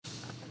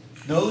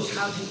knows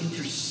how to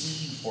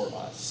intercede for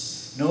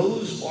us,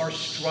 knows our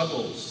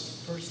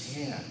struggles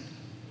firsthand.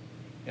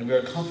 And we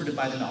are comforted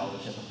by the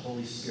knowledge that the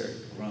Holy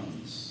Spirit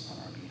groans on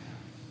our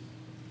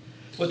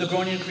behalf. With the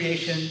groaning of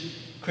creation,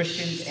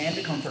 Christians, and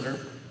the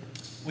Comforter,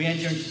 we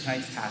enter into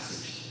tonight's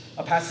passage.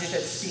 A passage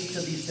that speaks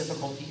of these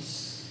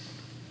difficulties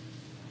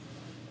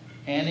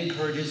and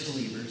encourages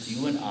believers,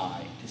 you and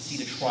I, to see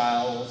the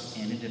trials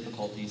and the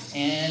difficulties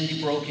and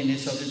the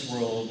brokenness of this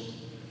world,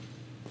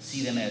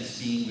 see them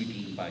as being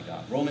redeemed by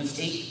God. Romans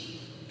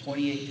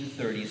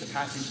 8:28-30 is a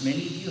passage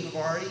many of you have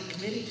already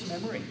committed to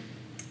memory.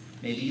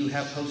 Maybe you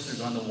have posters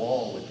on the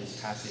wall with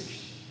this passage.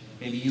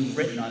 Maybe you've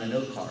written on a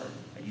note card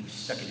and you've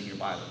stuck it in your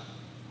Bible.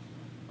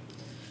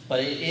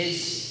 But it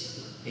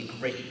is a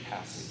great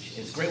passage.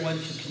 It's a great one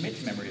to commit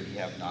to memory if you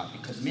have not,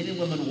 because men and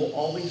women will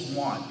always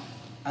want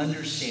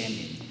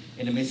understanding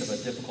in the midst of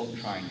a difficult and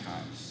trying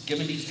times.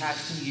 Given these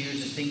past 2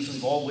 years and things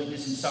we've all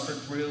witnessed and suffered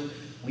through,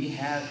 we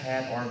have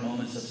had our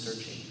moments of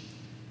searching,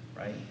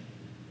 right?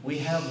 We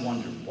have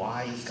wondered,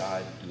 why is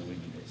God doing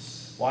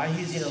this? Why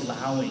is he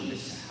allowing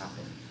this to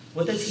happen?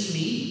 What does he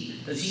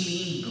mean? Does he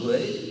mean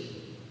good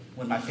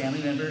when my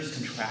family members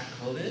contract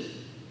COVID?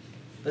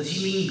 Does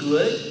he mean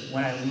good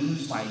when I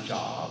lose my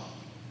job?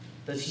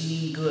 Does he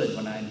mean good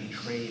when I'm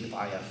betrayed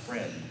by a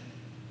friend?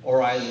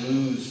 Or I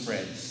lose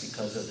friends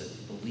because of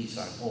the beliefs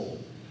I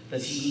hold?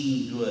 Does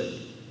he mean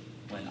good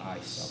when I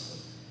suffer?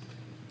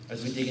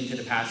 As we dig into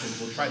the passage,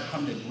 we'll try to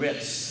come to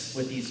grips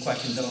with these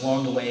questions and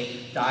along the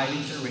way dive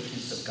into the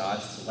richness of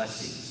God's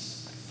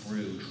blessings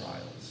through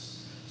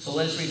trials. So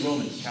let us read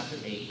Romans chapter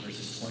 8,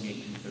 verses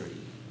 28-30.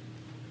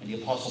 And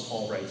the Apostle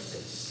Paul writes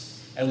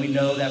this: "And we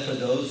know that for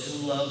those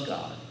who love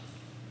God,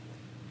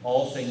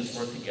 all things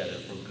work together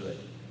for good,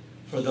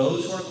 for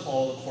those who are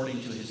called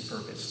according to his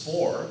purpose.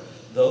 For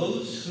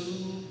those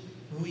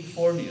who he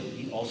foreknew,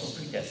 he also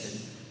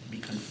predestined to be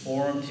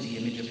conformed to the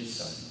image of his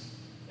Son,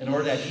 in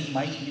order that he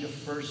might be the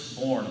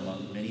firstborn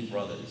among many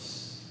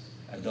brothers.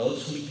 And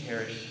those whom he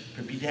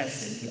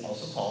predestined, he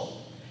also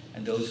called.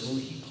 And those whom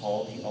he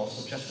called, he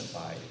also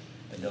justified.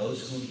 And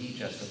those whom he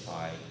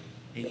justified,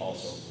 he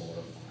also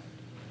glorified."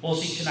 We'll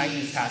see tonight in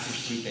this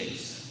passage three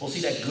things. We'll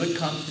see that good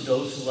comes to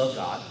those who love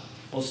God.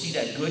 We'll see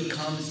that good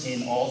comes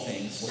in all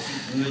things. We'll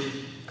see good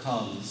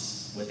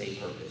comes with a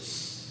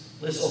purpose.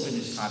 Let's open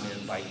this time and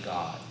invite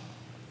God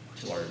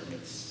to our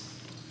midst.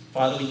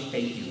 Father, we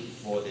thank you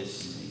for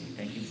this evening. We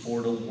thank you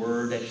for the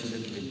word that you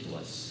have given to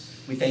us.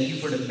 We thank you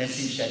for the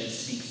message that it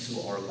speaks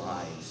to our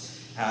lives.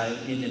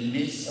 In the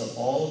midst of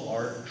all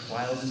our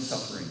trials and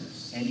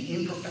sufferings and the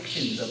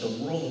imperfections of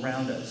the world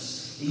around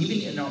us,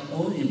 even in our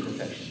own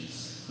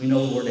imperfections, we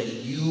know, Lord, that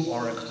you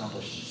are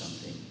accomplishing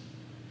something.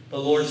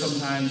 But Lord,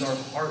 sometimes our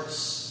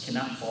hearts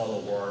cannot follow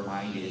where our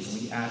mind is.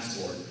 And we ask,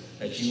 Lord,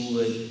 that you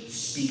would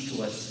speak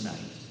to us tonight.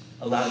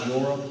 Allow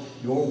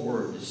your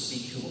word to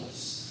speak to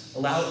us.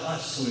 Allow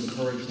us to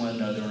encourage one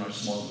another in our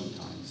small group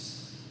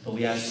times. But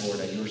we ask, Lord,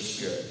 that your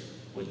Spirit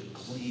would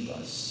cleave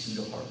us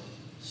to the heart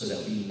so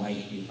that we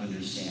might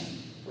understand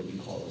what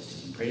you call us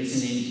to. We pray this in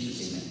the name of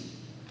Jesus, amen.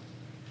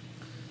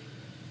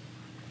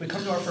 We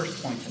come to our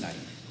first point tonight.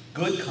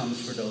 Good comes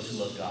for those who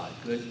love God.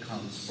 Good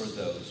comes for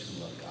those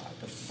who love God.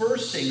 The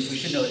first things we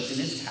should notice in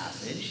this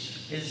passage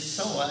is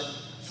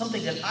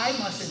something that I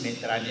must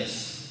admit that I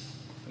missed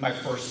in my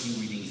first few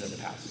readings of the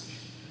passage.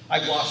 I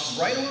glossed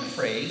right over the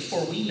phrase,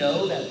 "For we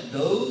know that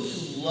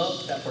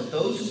for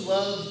those who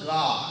love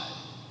God,"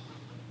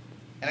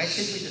 and I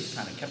simply just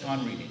kind of kept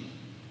on reading.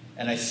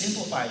 And I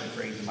simplified the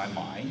phrase in my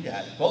mind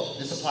that, well,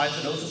 this applies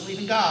to those who believe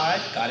in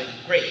God. Got it?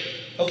 Great.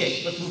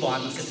 Okay, let's move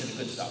on. Let's get to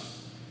the good stuff.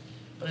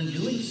 But in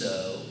doing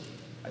so,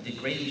 I did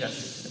great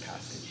injustice to the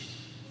passage.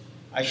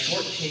 I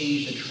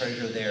shortchanged the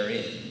treasure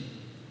therein.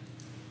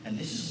 And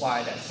this is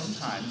why that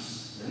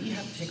sometimes we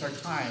have to take our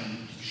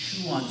time to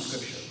chew on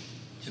Scripture,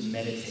 to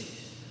meditate,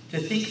 to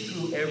think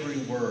through every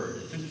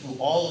word, to think through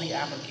all the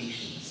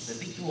applications, to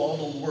think through all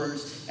the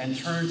words and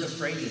turns of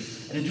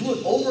phrases, and to do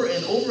it over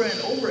and over and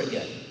over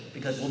again,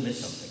 because we'll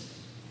miss something.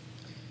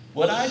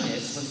 What I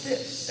missed was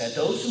this, that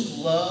those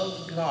who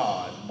love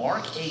God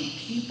mark a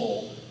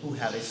people who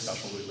have a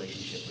special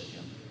relationship with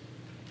him.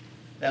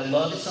 That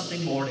love is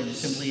something more than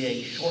simply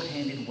a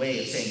shorthanded way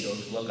of saying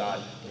those who love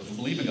God, those who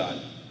believe in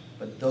God.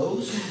 But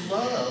those who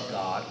love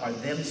God are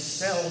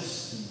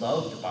themselves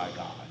loved by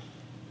God.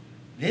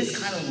 This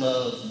kind of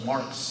love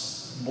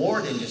marks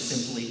more than just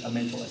simply a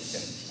mental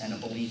assent and a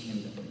belief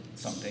in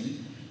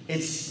something.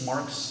 It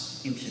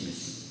marks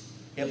intimacy.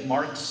 It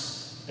marks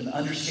an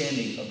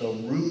understanding of the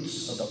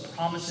roots of the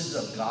promises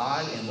of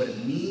God and what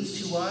it means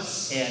to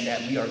us, and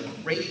that we are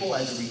grateful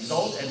as a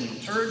result, and we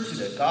turn to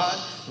the God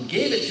who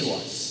gave it to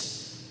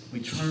us.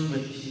 We turn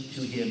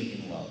to him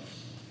in love.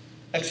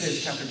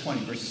 Exodus chapter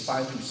 20, verses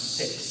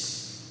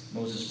 5-6.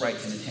 Moses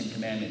writes in the Ten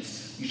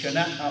Commandments, "You shall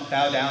not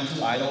bow down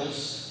to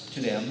idols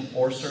to them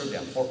or serve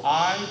them. For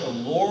I, the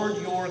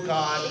Lord your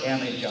God,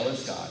 am a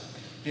jealous God,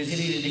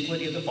 visiting the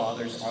iniquity of the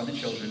fathers on the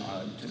children,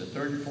 on to the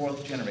third and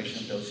fourth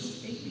generation of those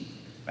who hate me."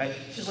 Right?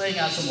 Just laying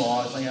out some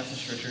laws, laying out some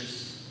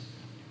scriptures.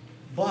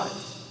 But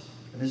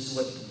And this is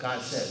what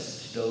God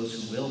says to those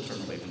who will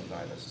turn away from his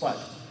idols. But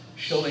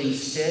showing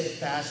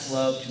steadfast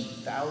love to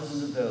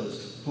thousands of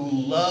those who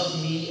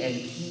love me and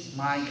keep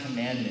my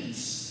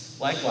commandments.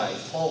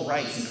 Likewise, Paul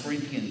writes in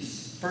 1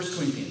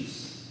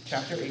 Corinthians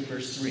chapter 8,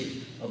 verse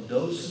 3, of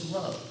those who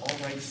love, Paul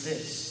writes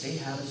this: they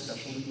have a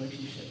special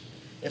relationship.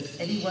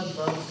 If anyone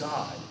loves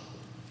God,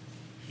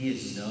 he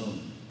is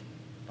known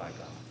by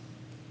God.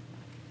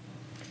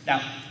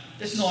 Now,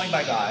 this knowing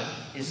by God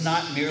is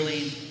not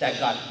merely that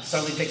God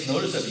suddenly takes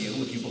notice of you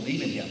if you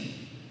believe in him.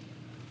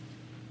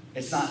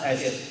 It's not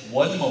as if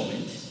one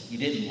moment you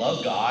didn't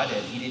love God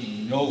and he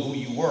didn't know who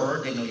you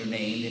were, didn't know your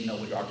name, didn't know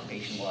what your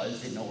occupation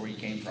was, didn't know where you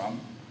came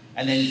from.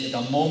 And then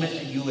the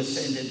moment you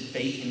ascended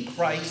faith in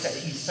Christ, that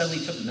he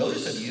suddenly took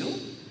notice of you,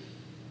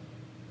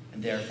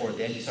 and therefore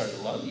then he started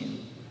to love you.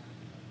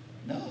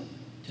 No.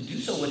 To do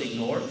so would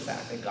ignore the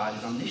fact that God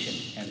is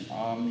omniscient and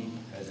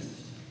omnipresent,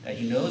 that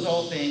he knows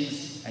all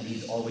things and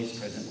he's always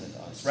present with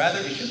us. Rather,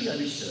 it should be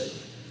understood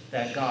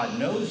that God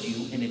knows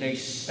you in a very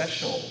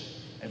special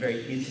and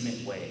very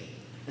intimate way.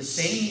 The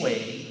same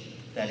way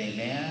that a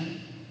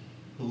man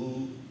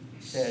who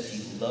says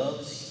he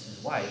loves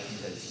his wife, he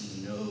says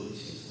he knows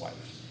his wife.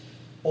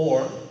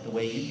 Or the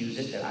way you use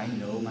it, that I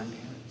know my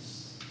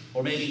parents.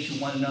 Or maybe to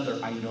one another,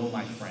 I know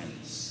my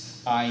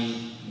friends.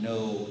 I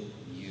know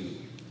you.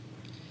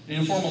 In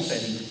informal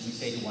settings, we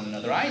say to one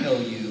another, I know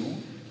you,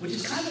 which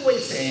is kind of a way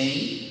of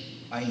saying,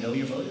 I know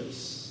your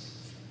motives.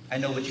 I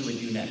know what you would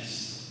do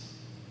next.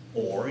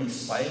 Or, in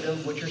spite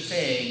of what you're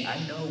saying, I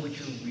know what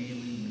you really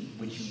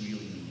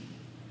mean.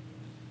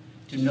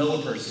 To know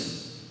a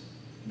person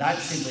not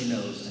simply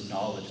knows a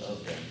knowledge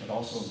of them, but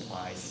also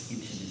implies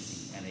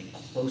intimacy and a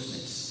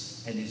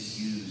closeness, and is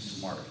used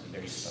to mark a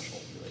very special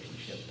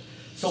relationship.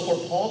 So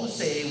for Paul to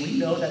say, we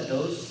know that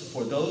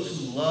for those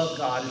who love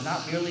God is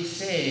not merely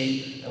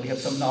saying that we have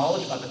some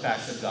knowledge about the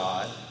facts of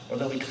God, or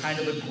that we kind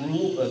of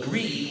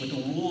agree with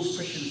the rules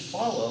Christians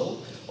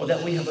follow, or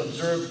that we have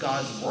observed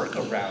God's work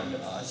around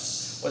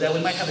us, or that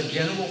we might have a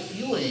general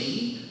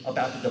feeling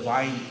about the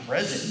divine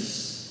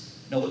presence.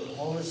 No, what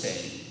Paul is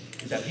saying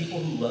is that people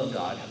who love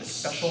God have a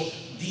special,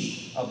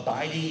 deep,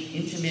 abiding,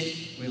 intimate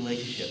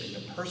relationship in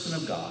the person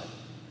of God,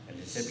 as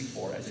I said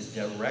before, as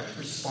a direct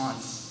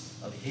response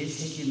of his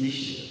taking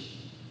initiative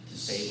to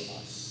save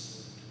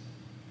us.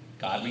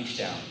 God reached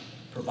down,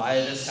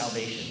 provided us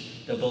salvation.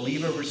 The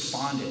believer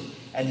responded,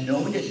 and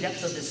knowing the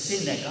depths of the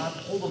sin that God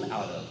pulled him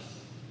out of,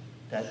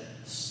 that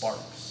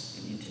sparks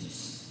an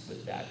intimacy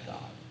with that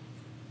God.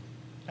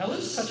 Now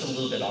let's touch a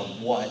little bit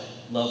on what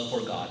love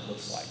for God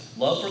looks like.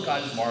 Love for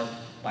God is marked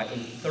by a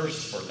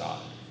thirst for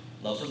God.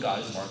 Love for God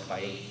is marked by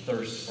a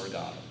thirst for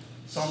God.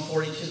 Psalm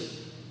 42,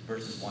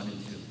 verses 1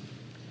 and 2.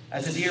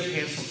 As a deer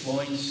pants for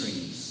flowing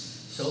streams,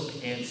 so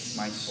pants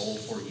my soul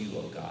for you,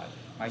 O God.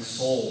 My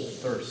soul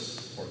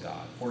thirsts for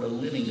God, for the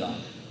living God.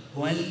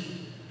 When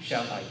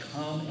shall I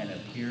come and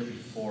appear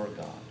before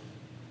God?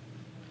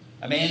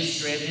 A man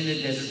stranded in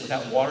the desert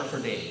without water for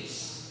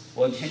days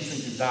will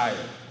intensely desire,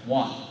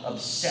 want,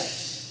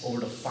 obsess over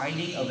the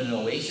finding of an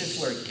oasis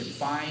where he can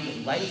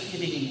find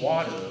life-giving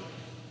water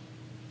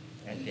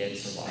and then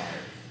survive.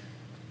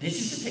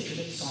 This is the picture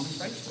that the psalmist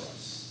writes for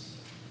us.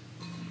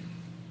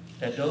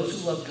 That those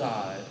who love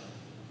God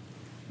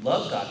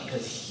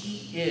because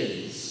he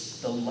is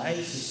the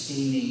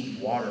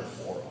life-sustaining water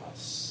for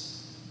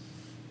us.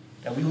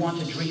 That we want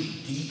to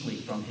drink deeply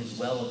from his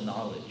well of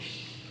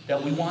knowledge.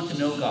 That we want to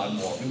know God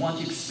more. We want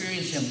to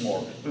experience him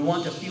more. We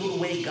want to feel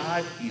the way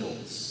God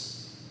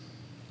feels.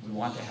 We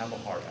want to have a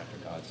heart after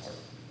God's heart.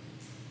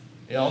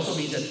 It also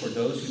means that for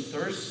those who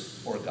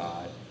thirst for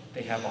God,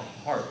 they have a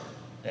heart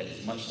that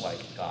is much like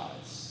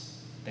God's.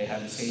 They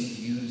have the same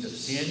views of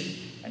sin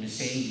and the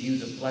same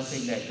views of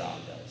blessing that God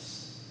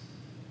does.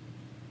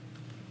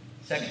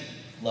 Second,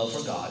 love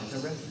for God is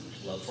a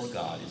refuge. Love for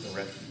God is a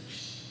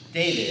refuge.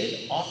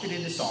 David, often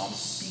in the Psalms,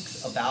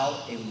 speaks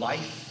about a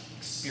life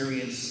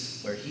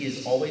experience where he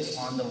is always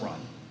on the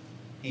run.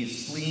 He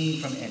is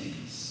fleeing from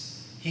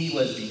enemies. He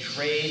was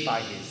betrayed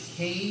by his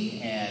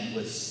king and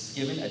was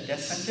given a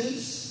death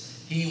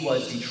sentence. He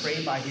was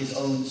betrayed by his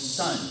own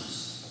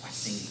sons,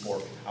 questing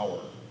for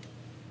power.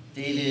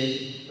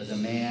 David was a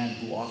man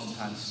who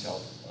oftentimes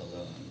felt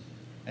alone.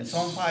 And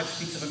Psalm 5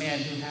 speaks of a man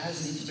who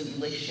has an intimate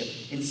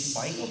relationship in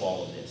spite of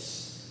all of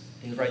this.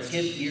 David writes,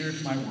 give ear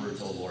to my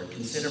words, O Lord.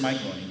 Consider my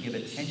groaning. Give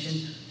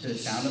attention to the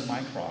sound of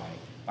my cry,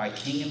 my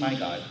King and my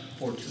God.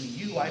 For to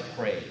you I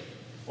pray.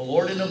 O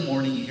Lord, in the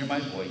morning you hear my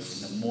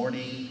voice. In the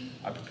morning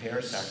I prepare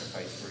a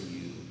sacrifice for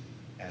you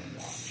and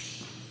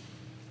watch.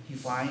 He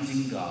finds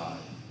in God,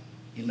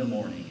 in the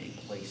morning,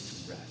 a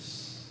place to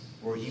rest,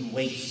 where he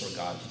waits for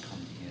God to come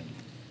to him.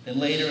 Then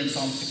later in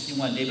Psalm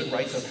 61, David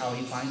writes of how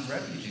he finds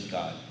refuge in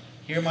God.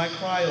 Hear my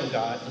cry, O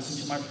God.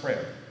 Listen to my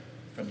prayer.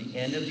 From the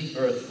end of the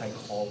earth I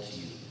call to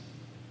you.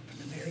 From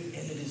the very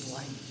end of his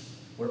life,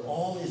 where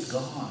all is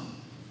gone,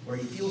 where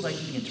he feels like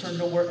he can turn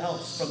nowhere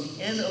else. From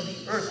the end of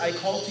the earth I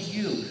call to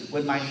you.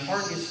 When my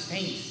heart is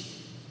faint,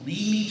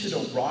 lead me to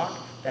the rock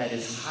that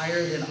is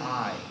higher than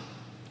I.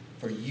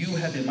 For you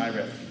have been my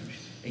refuge,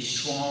 a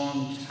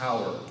strong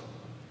tower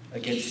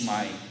against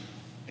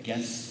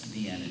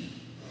the enemy.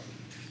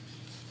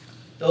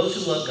 Those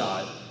who love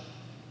God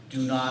do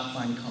not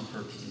find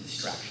comfort in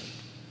distraction.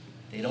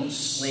 They don't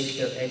slake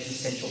their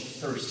existential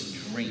thirst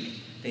in drink.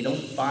 They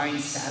don't find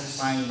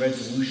satisfying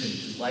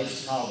resolution to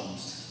life's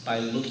problems by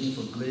looking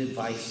for good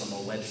advice from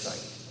a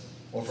website,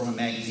 or from a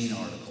magazine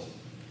article,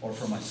 or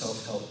from a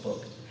self-help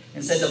book.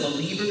 Instead, the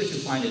believers who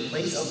find a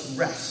place of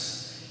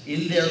rest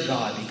in their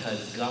God,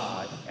 because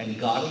God, and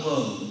God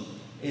alone,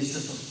 is the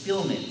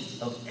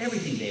fulfillment of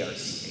everything they are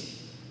seeking.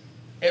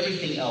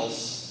 Everything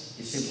else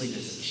is simply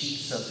just a cheap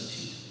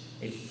substitute,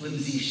 a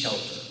flimsy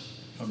shelter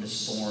from the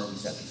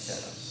storms that beset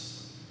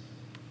us.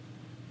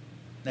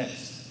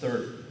 Next,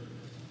 third,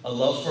 a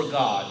love for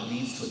God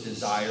leads to a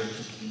desire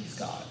to please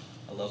God.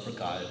 A love for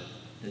God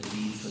that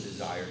leads to a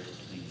desire to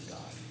please God.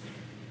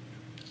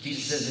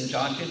 Jesus says in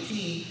John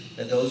 15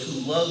 that those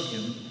who love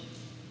him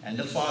and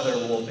the Father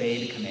will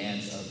obey the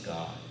commands of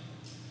God.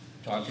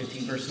 John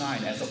 15, verse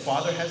 9, as the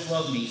Father has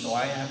loved me, so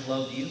I have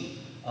loved you.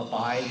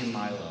 Abide in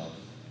my love.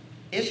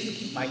 If you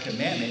keep my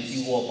commandments,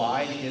 you will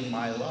abide in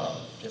my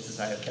love, just as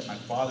I have kept my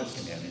Father's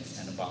commandments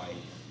and abide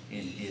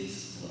in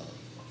his love.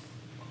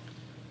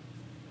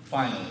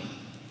 Finally,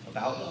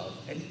 about love,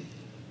 and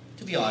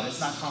to be honest,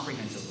 not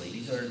comprehensively,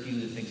 these are a few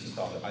of the things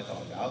I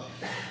thought about.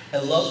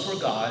 A love for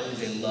God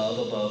is a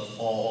love above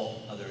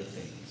all other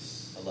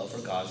things. A love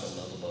for God is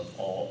a love above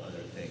all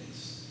other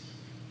things.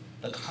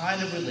 The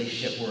kind of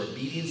relationship where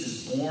obedience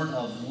is born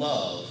of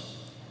love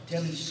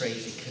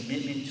demonstrates a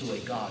commitment to a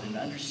God, an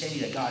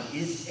understanding that God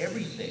is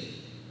everything.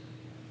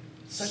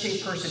 Such a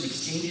person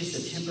exchanges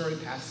the temporary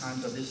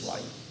pastimes of this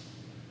life,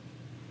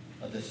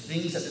 of the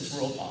things that this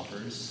world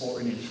offers, for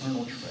an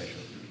eternal treasure.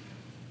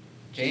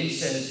 James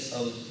says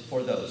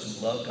for those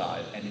who love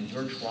God and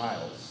endure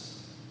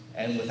trials,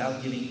 and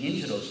without giving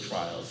in to those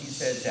trials, he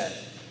says that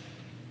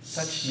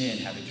such men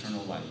have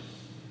eternal life.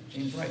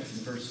 James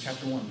writes in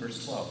chapter 1,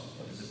 verse 12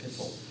 of his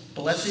epistle,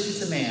 blessed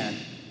is the man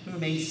who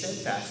remains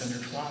steadfast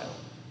under trial.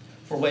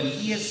 For when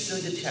he has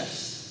stood the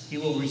test, he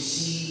will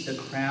receive the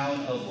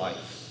crown of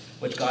life,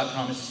 which God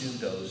promised to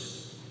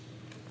those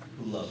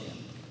who love him.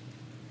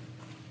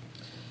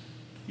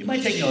 You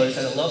might take notice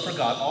that a love for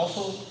God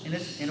also,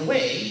 in a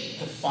way,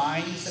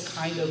 defines the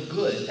kind of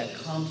good that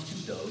comes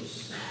to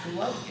those who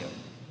love him.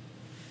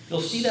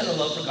 You'll see that a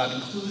love for God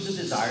includes a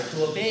desire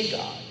to obey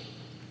God.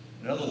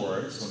 In other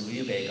words, when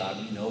we obey God,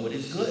 we know what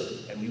is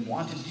good, and we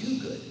want to do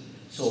good.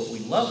 So if we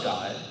love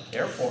God,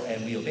 therefore,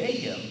 and we obey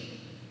him,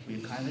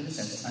 we've kind of, in a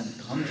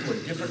sense, come to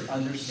a different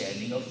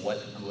understanding of what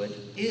good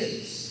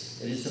is.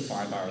 It is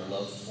defined by our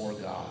love for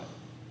God.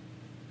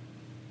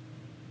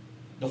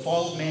 The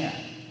fall of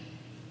man,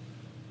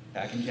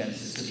 back in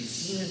Genesis, could be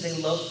seen as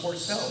a love for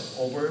self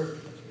over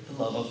the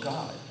love of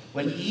God.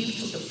 When Eve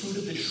took the fruit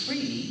of the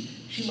tree,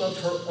 she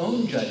loved her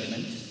own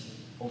judgment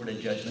over the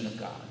judgment of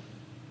God.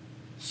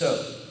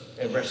 So,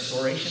 a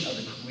restoration of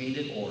the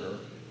created order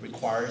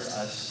requires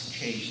us to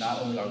change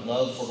not only our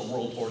love for the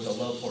world towards our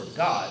love towards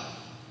God,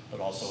 but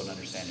also an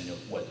understanding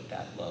of what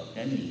that love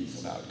then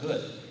means about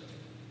good.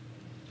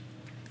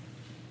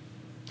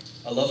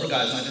 A love for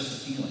God is not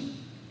just a feeling,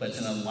 but it's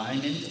an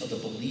alignment of the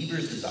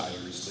believer's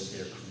desires with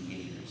their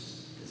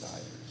Creator's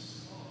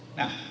desires.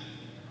 Now,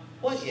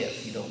 what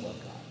if you don't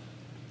love God?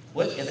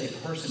 What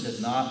if a person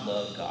does not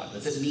love God?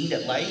 Does it mean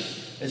that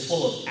life is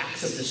full of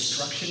acts of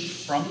destruction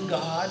from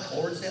God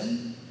towards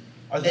them?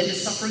 Are then the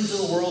sufferings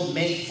of the world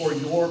meant for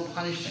your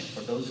punishment, for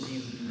those of you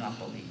who do not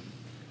believe?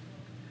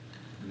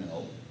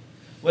 No.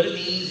 What it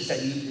means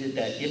is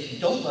that if you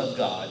don't love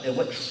God, then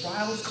what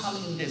trials come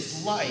in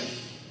this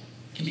life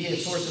can be a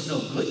source of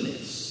no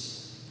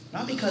goodness.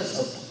 Not because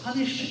of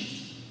punishment,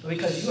 but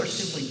because you are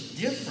simply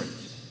different.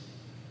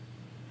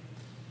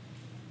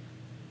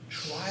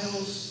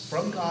 Trials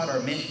from God are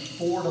meant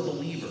for the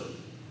believer,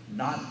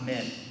 not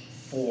meant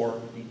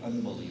for the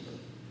unbeliever.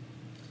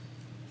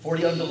 For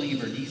the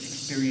unbeliever, these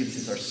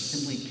experiences are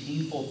simply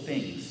painful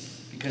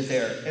things because they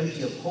are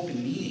empty of hope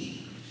and meaning.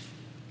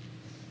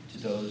 To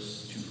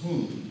those to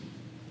whom,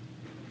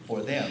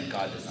 for them,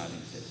 God does not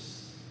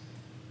exist.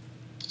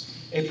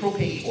 A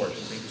propane torch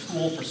is a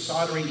tool for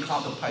soldering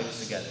copper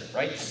pipes together,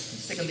 right? You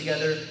stick them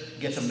together, you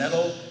get some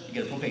metal, you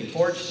get a propane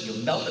torch,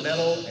 you melt the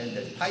metal, and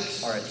the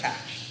pipes are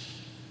attached.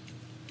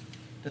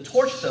 The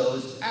torch, though,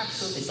 is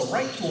it's the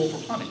right tool for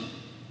plumbing.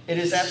 It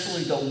is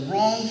absolutely the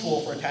wrong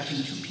tool for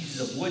attaching two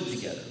pieces of wood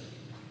together.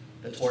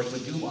 The torch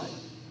would do what?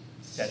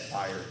 Set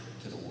fire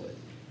to the wood.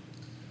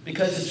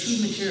 Because the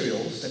two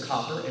materials, the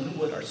copper and the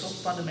wood, are so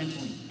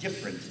fundamentally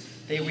different,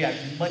 they react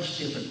much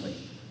differently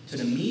to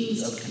the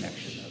means of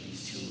connection of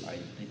these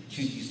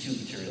two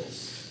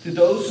materials. To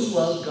those who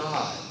love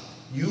God,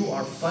 you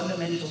are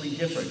fundamentally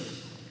different.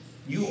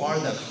 You are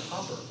the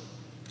copper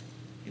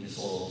in this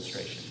little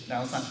illustration. Now,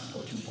 let's not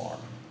go too far,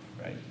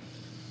 right?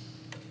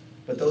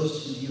 But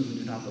those of you who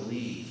do not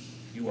believe,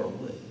 you are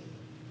wood.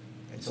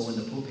 And so when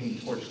the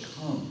propane torch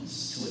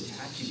comes to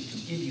attach you, to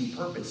give you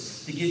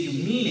purpose, to give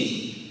you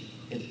meaning,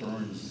 it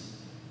burns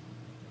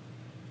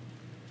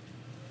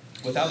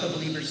you. Without the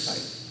believer's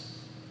sight,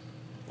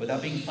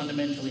 without being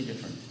fundamentally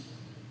different,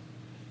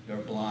 you're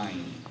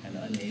blind and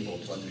unable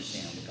to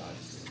understand what God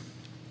is doing.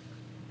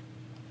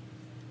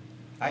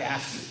 I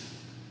ask you,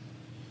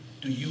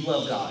 do you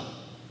love God?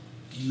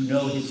 Do you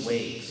know his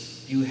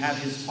ways? Do you have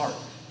his heart?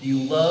 Do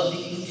you love the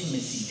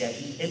intimacy that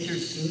he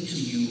enters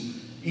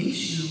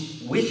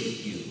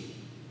with you,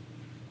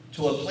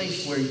 to a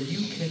place where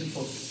you can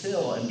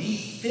fulfill and be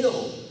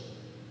filled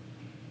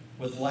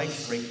with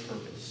life's great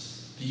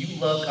purpose? Do you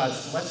love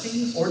God's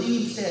blessings, or do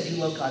you instead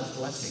love God's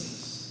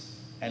blessings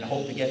and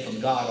hope to get from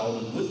God all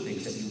the good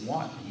things that you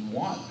want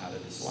out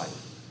of this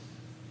life?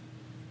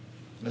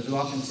 As we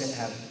often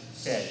have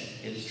said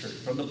in this church,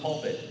 from the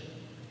pulpit,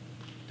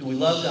 do we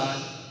love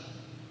God,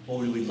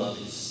 or do we love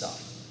his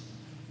stuff?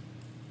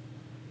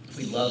 If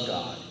we love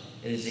God,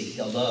 it is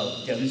a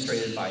love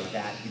demonstrated by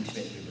that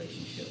intimate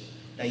relationship,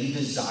 that you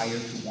desire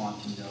to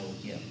want to know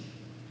him.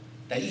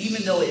 That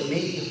even though it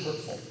may be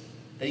hurtful,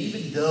 that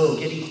even though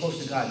getting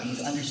close to God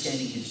means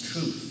understanding his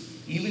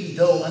truth, even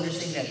though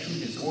understanding that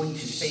truth is going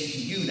to say to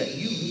you that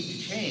you need to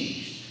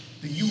change,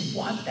 do you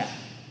want that?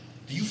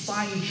 Do you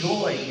find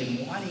joy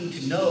in wanting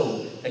to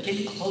know that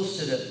getting close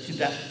to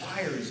that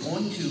fire is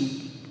going to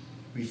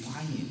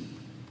refine you?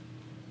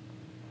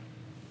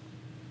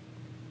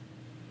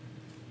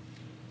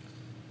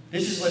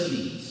 This is what it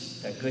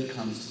means that good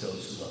comes to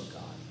those who love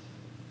God.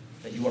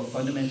 That you are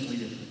fundamentally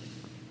different.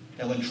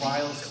 That when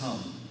trials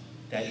come,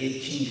 that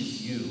it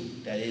changes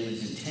you. That it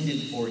was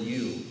intended for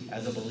you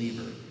as a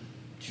believer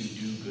to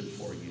do good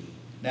for you.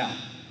 Now,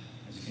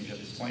 as we finish up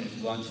this point, as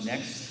we go on to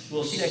next,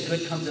 we'll see that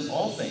good comes in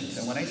all things.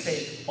 And when I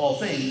say all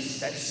things,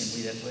 that's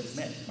what it's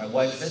meant. My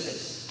wife says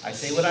this. I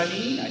say what I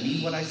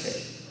mean what I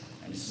say.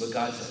 And this is what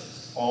God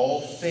says.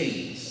 All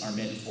things are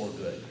meant for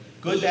good.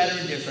 Good, bad, or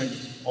indifferent,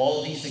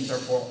 all of these things are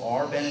for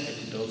our benefit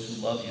to those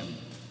who love him.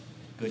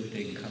 Good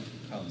thing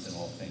comes in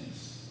all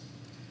things.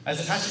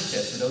 As the passage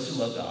says, for those who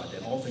love God,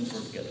 then all things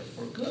work together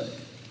for good.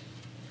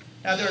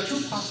 Now, there are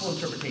two possible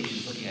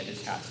interpretations looking at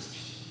this passage.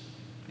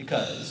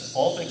 Because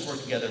all things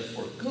work together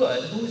for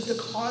good, who is the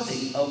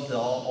causing of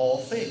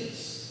all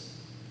things?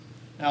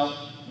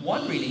 Now,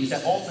 one reading is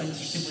that all things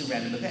are simply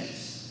random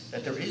events,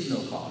 that there is no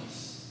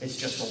cause. It's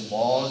just the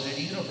laws of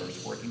the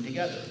universe working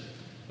together,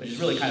 which is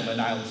really kind of a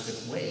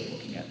nihilistic way of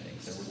looking at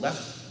things. That we're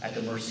left at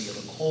the mercy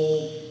of a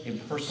cold,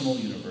 impersonal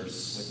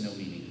universe with no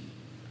meaning.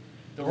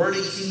 The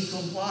wording seems to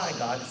imply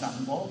God is not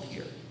involved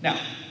here. Now,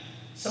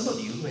 some of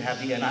you who have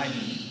the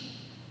NIV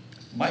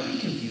might be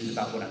confused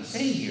about what I'm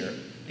saying here,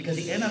 because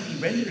the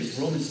NIV renders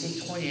Romans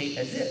 8:28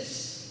 as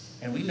this.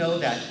 And we know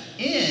that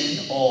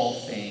in all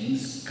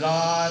things,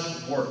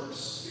 God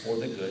works for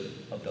the good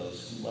of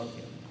those who love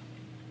him.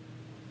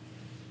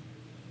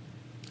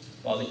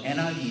 While the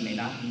NIV may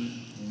not be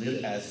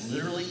as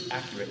literally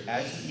accurate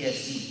as the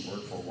ESV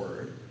word for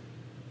word,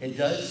 it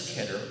does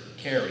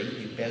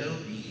carry a better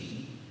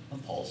reading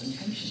of Paul's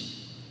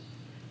intention.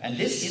 And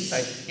this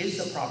insight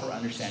is the proper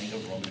understanding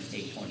of Romans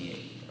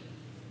 8:28.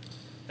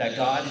 That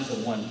God is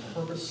the one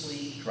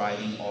purposely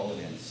driving all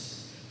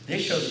events.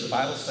 This shows that the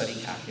Bible study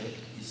tactic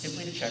is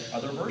simply to check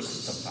other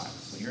verses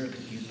sometimes. When you're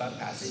confused about a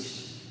passage,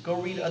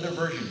 go read other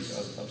versions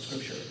of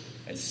Scripture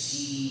and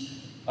see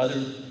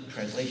other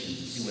translations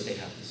and see what they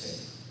have to say.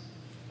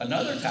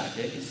 Another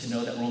tactic is to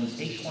know that Romans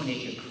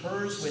 8:28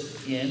 occurs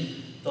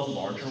within the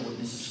larger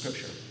witness of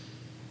Scripture.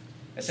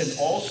 And since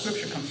all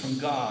Scripture comes from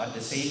God,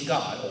 the same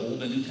God,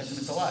 Old and New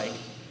Testaments alike,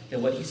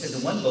 then what he says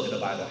in one book of the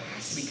Bible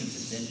has to be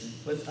consistent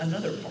with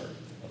another part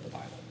of the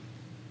Bible.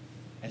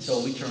 And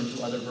so we turn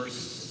to other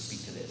verses that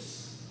speak to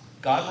this.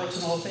 God works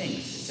in all things,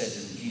 it says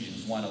in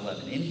Ephesians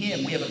 1:11. In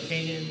him we have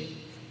obtained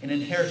an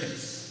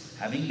inheritance,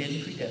 having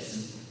been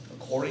predestined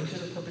according to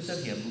the purpose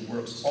of him who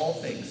works all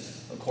things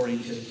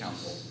according to the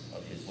counsel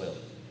of his will.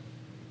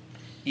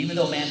 Even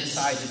though man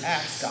decides and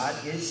acts, God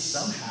is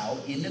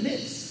somehow in the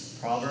midst.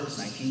 Proverbs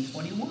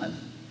 19:21.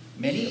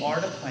 Many are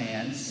the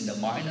plans in the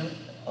mind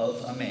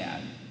of a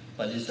man,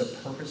 but it is the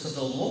purpose of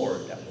the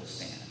Lord that will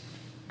stand.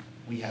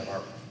 We have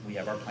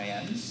our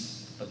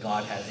plans, but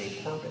God has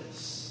a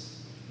purpose,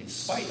 in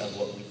spite of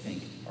what we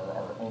think are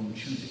our own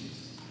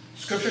choosings.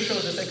 Scripture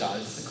shows us that God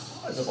is the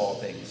cause of all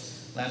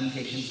things.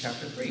 Lamentations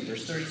chapter 3,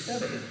 verse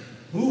 37.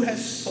 Who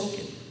has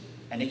spoken,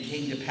 and it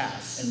came to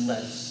pass,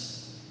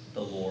 unless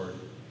the Lord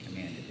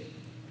commanded it?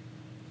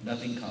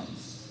 Nothing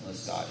comes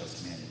unless God has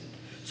commanded it.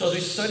 So as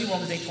we study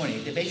Romans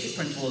 8:28, the basic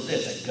principle is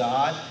this, that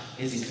God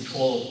is in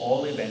control of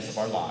all the events of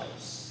our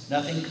lives.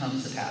 Nothing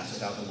comes to pass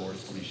without the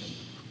Lord's permission.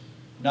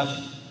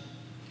 Nothing.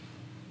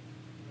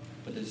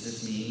 But does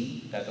this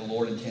mean that the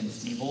Lord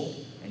intends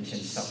evil,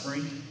 intends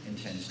suffering,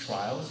 intends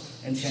trials,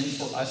 intends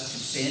for us to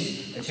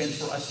sin, intends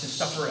for us to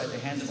suffer at the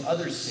hands of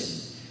others'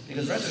 sin?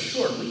 Because rest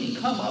assured, we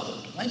can come up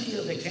with plenty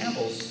of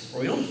examples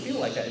where we don't feel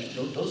like that.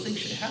 Those things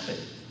should happen.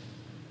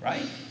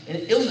 Right? An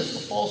illness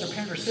befalls a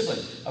parent or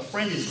sibling. A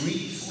friend is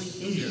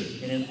grievously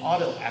injured in an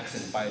auto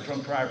accident by a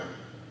drunk driver,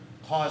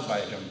 caused by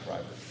a drunk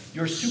driver.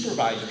 Your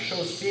supervisor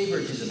shows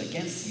favoritism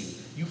against you.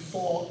 You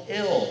fall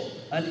ill,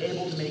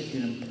 unable to make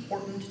an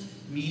important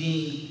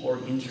meeting or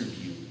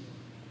interview.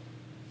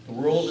 The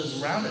world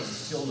is around us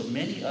is filled with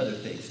many other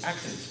things: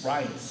 accidents,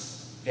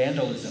 riots,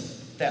 vandalism,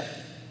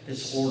 theft,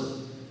 disorder.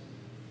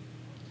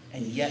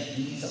 And yet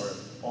these are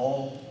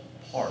all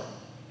part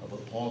of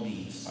what Paul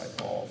means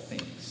by all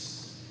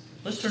things.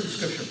 Let's turn to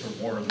Scripture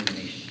for more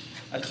illumination.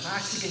 A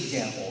classic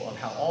example of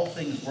how all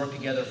things work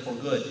together for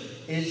good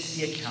is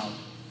the account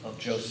of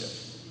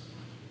Joseph,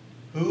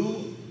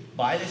 who,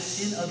 by the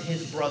sin of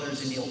his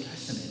brothers in the Old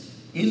Testament,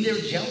 in their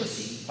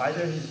jealousy,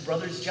 his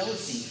brothers'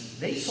 jealousy,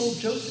 they sold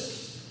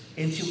Joseph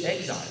into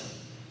exile.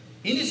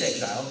 In his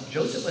exile,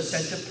 Joseph was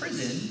sent to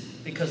prison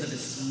because of the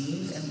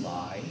schemes and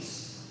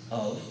lies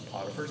of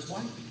Potiphar's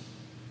wife.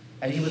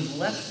 And he was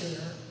left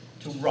there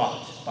to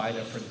rot by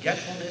the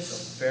forgetfulness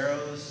of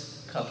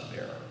Pharaoh's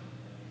cupbearer.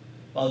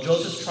 While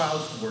Joseph's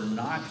trials were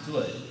not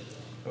good,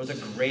 there was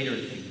a greater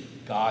thing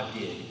God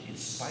did in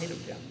spite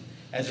of them.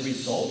 As a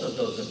result of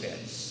those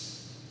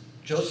events,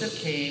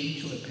 Joseph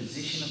came to a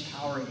position of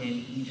power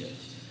in Egypt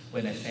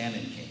when a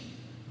famine came.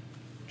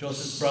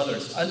 Joseph's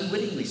brothers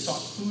unwittingly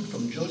sought food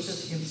from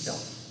Joseph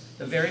himself,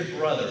 the very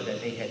brother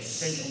that they had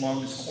sent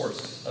along this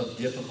course of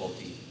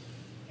difficulty.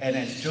 And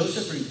as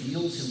Joseph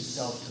reveals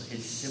himself to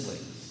his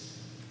siblings,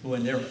 who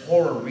in their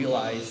horror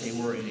realized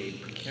they were in a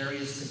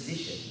precarious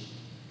position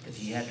because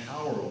he had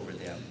power over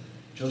them,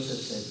 Joseph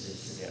says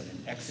this to them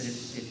in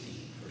Exodus 50,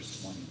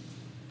 verse 20.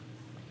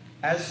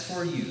 As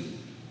for you,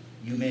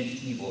 you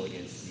meant evil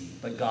against me,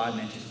 but God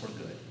meant it for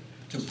good,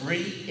 to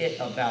bring it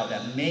about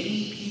that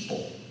many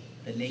people,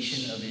 the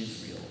nation of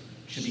Israel,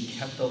 should be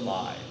kept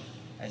alive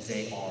as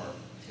they are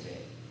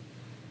today.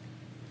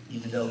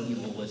 Even though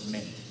evil was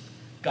meant,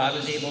 God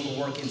was able to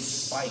work in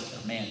spite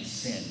of man's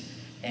sin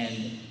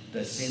and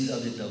the sins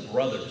of the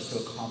brothers to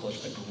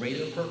accomplish a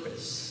greater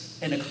purpose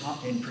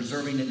in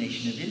preserving the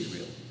nation of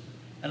Israel.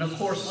 And of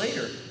course,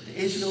 later, the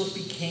Israelites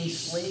became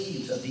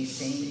slaves of these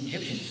same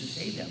Egyptians who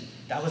saved them.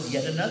 That was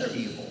yet another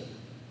evil.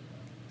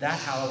 That,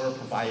 however,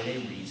 provided a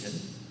reason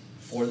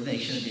for the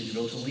nation of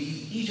Israel to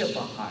leave Egypt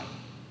behind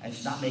and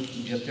to not make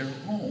Egypt their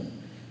home,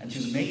 and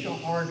to make the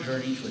hard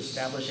journey to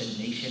establish a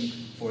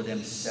nation for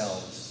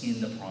themselves in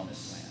the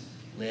promised land,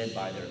 led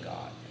by their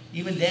God.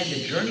 Even then,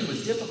 the journey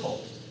was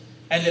difficult,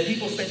 and the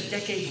people spent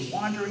decades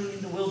wandering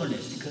in the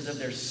wilderness because of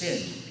their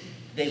sin.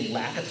 Did they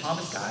lack a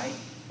Thomas guide?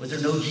 Was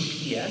there no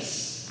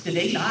GPS? Did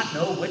they not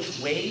know which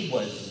way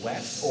was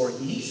west or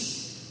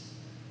east?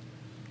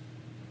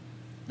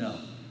 No.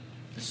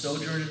 The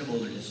sojourn in the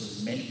wilderness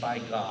was meant by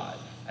God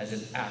as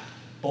an act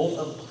both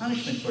of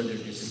punishment for their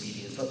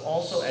disobedience, but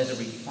also as a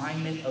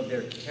refinement of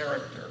their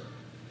character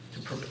to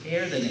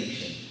prepare the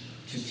nation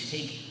to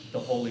take the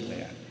Holy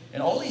Land.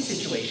 In all these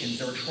situations,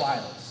 there were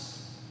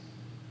trials,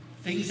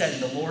 things that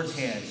in the Lord's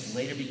hands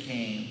later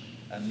became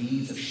a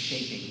means of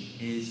shaping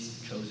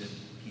his chosen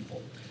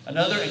people.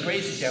 Another and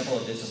greatest example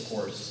of this, of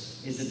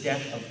course, is the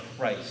death of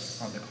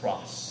Christ on the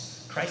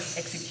cross. Christ's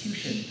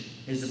execution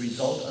is the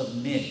result of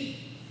men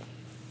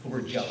who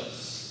were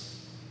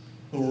jealous,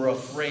 who were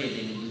afraid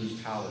they would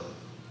lose power,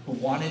 who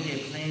wanted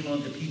the acclaim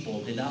of the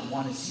people, did not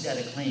want to see that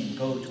acclaim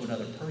go to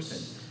another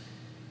person.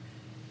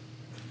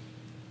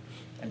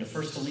 And the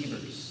first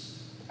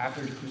believers,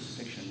 after the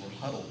crucifixion, were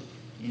huddled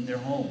in their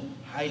home,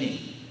 hiding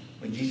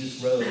when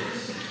Jesus rose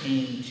and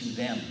came to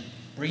them,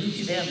 bringing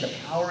to them the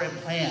power and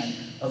plan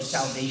of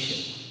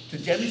salvation, to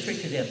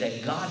demonstrate to them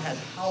that God had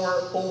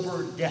power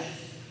over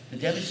death, to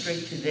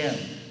demonstrate to them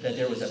that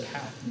there was a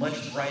path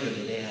much brighter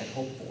than they had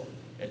hoped for,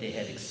 that they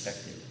had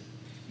expected.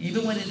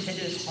 Even when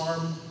intended as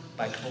harm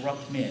by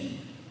corrupt men,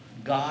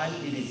 God,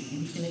 in his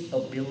infinite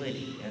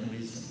ability and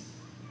wisdom,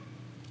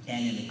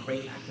 and in a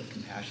great act of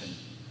compassion,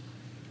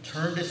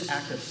 turned this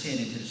act of sin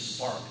into the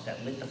spark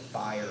that lit the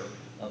fire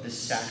of the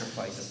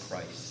sacrifice of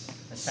Christ,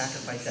 a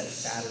sacrifice that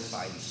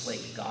satisfied and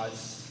slaked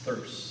God's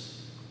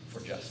thirst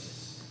for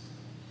justice.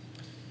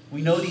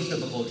 We know these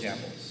biblical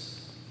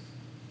examples.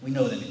 We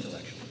know them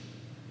intellectually,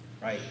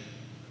 right?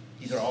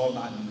 These are all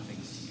not new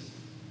things to you.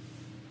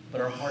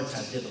 But our hearts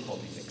have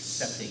difficulties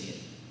accepting it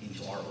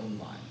into our own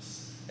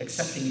lives,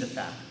 accepting the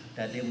fact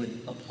that they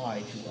would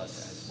apply to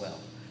us as well.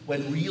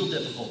 When real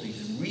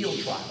difficulties and real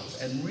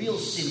trials and real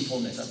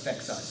sinfulness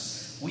affects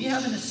us, we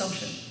have an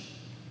assumption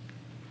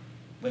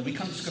when we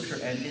come to Scripture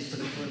and this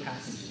particular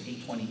passage in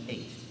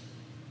 8:28,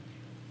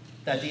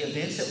 that the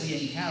events that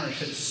we encounter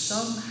should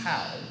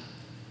somehow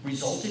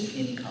result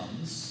in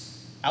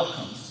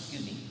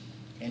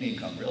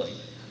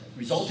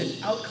result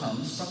in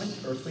outcomes from an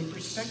earthly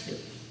perspective.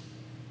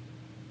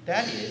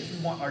 That is,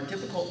 we want our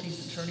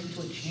difficulties to turn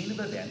into a chain of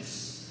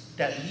events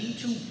that lead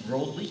to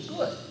worldly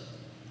good.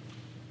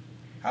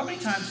 How many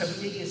times have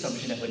we made the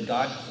assumption that when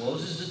God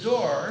closes the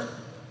door,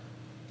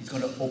 he's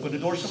going to open the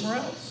door somewhere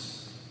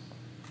else?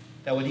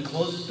 That when he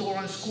closes the door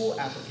on a school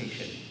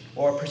application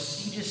or a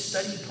prestigious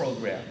study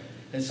program,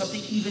 then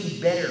something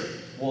even better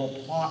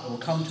will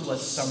come to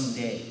us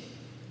someday.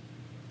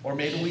 Or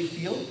maybe we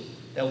feel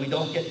that we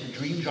don't get the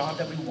dream job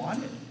that we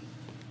wanted.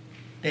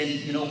 Then,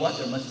 you know what?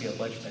 There must be a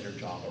much better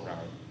job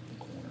around the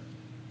corner.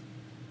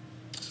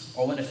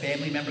 Or when a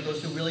family member goes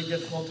through really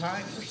difficult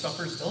times or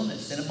suffers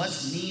illness, then it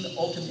must mean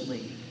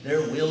ultimately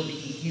there will be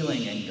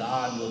healing and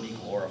God will be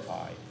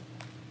glorified.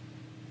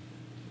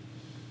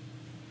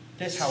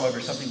 This, however,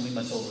 is something we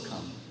must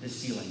overcome.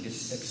 This feeling,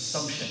 this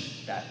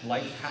assumption that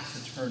life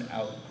has to turn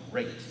out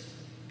great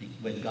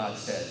when God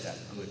says that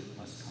good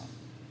must come.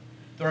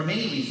 There are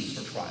many reasons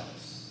for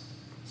trials.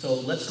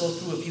 So let's go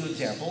through a few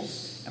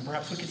examples, and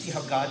perhaps we can see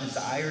how God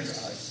desires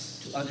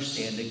us to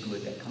understand the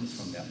good that comes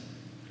from them.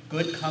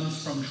 Good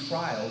comes from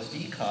trials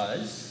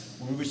because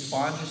we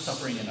respond to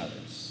suffering in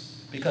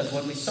others. Because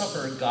when we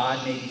suffer,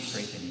 God may be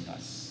strengthening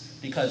us.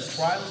 Because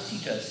trials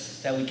teach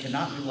us that we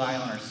cannot rely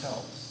on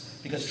ourselves.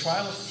 Because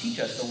trials teach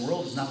us the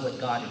world is not what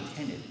God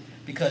intended.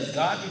 Because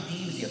God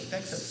redeems the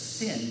effects of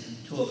sin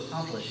to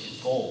accomplish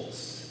his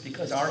goals.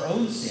 Because our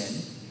own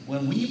sin,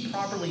 when we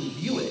properly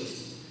view it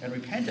and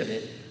repent of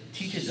it,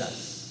 teaches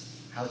us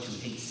how to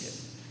hate sin.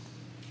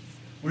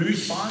 We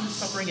respond to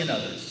suffering in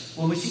others.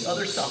 When we see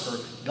others suffer,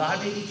 God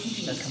may be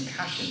teaching us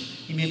compassion.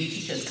 He may be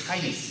teaching us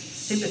kindness,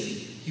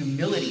 sympathy,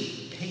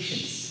 humility,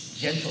 patience,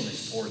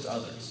 gentleness towards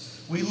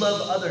others. We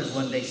love others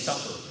when they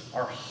suffer.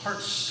 Our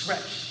hearts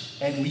stretch,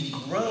 and we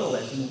grow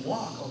as we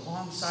walk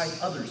alongside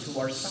others who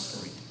are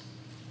suffering.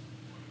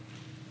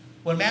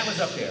 When Matt was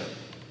up there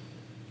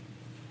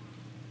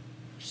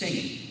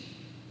singing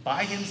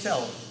by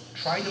himself,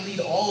 trying to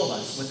lead all of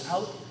us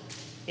without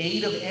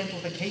aid of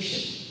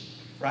amplification,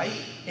 right?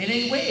 In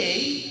a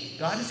way,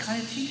 God is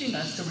kind of teaching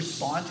us to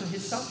respond to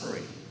his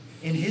suffering.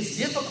 In his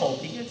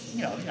difficulty, it's,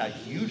 not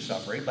huge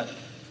suffering, but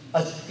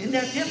in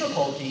that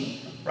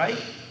difficulty, right?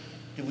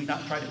 Did we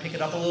not try to pick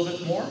it up a little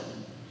bit more?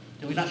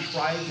 Did we not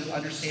try to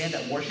understand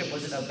that worship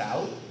wasn't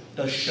about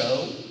the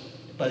show,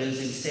 but it was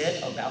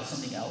instead about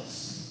something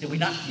else? Did we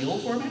not feel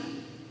for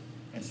him?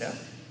 And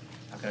Steph?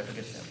 How could I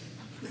forget Steph?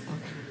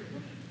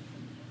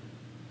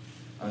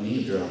 I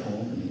mean, if you're at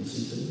home and you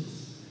listen to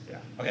this. Yeah,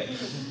 okay.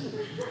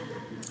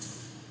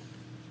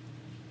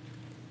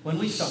 When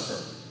we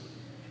suffer,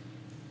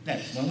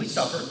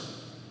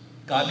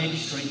 God may be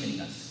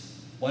strengthening us.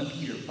 1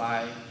 Peter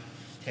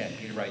 5:10,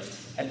 Peter writes,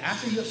 "And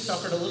after you have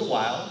suffered a little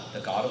while, the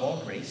God of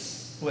all grace,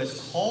 who has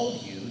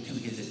called you to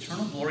his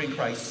eternal glory in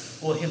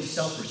Christ, will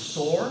himself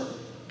restore,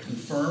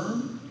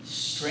 confirm,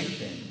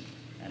 strengthen,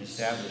 and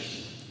establish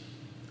you."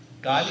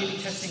 God may be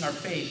testing our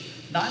faith,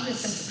 not in the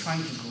sense of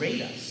trying to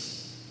grade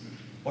us,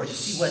 or to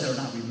see whether or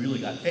not we really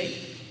got faith.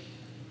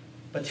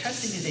 But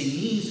testing is a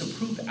means to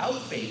prove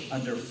out faith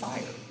under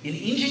fire. In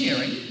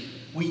engineering,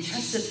 we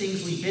test the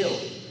things we build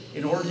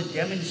in order to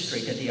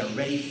demonstrate that they are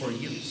ready for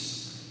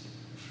use,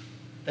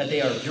 that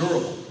they are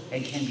durable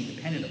and can be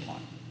depended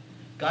upon.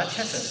 God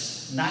tests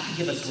us not to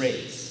give us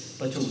grades,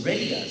 but to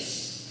ready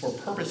us for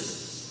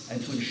purposes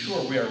and to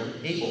ensure we are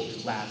able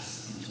to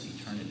last into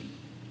eternity.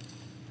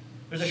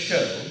 There's a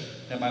show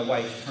that my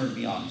wife turned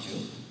me on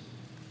to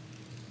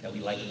that we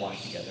like to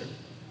watch together.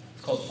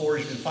 It's called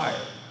Forged in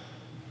Fire.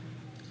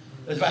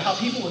 It was about how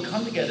people would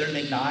come together and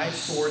make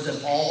knives, swords,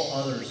 and all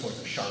other sorts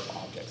of sharp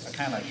objects. I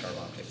kind of like sharp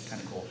objects. It's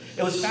kind of cool.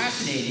 It was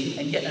fascinating,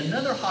 and yet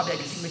another hobby I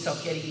could see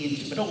myself getting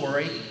into. But don't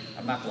worry,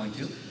 I'm not going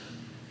to.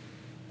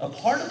 A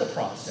part of the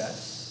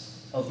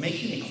process of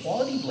making a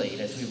quality blade,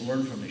 as we've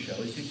learned from the show,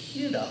 is to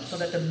heat it up so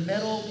that the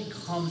metal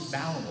becomes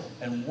malleable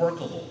and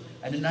workable,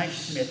 and the knife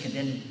smith can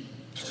then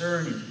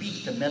turn and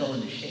beat the metal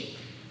into shape.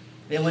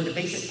 Then when the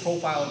basic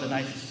profile of the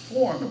knife is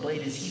formed, the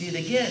blade is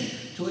heated again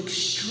to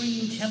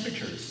extreme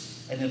temperatures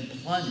and then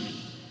plunged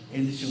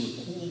into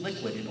a cool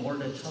liquid in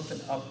order to toughen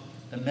up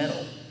the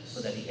metal so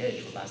that the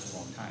edge would last a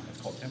long time.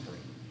 That's called tempering.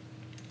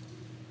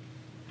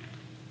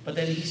 But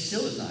then he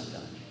still is not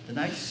done. The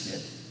knife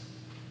smith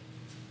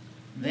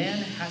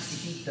then has to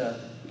heat the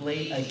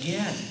blade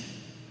again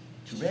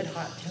to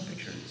red-hot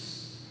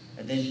temperatures,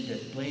 and then the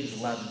blade is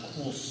allowed to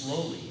cool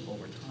slowly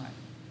over time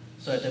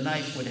so that the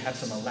knife would have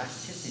some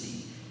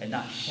elasticity and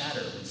not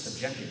shatter when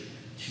subjected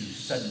to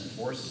sudden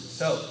forces.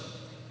 So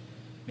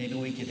maybe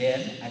we could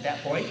then, at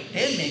that point,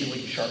 maybe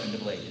we could sharpen the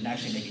blade and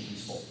actually make it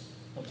useful.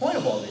 The point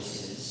of all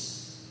this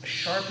is a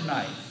sharp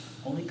knife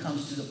only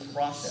comes through the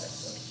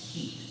process of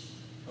heat,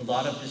 a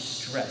lot of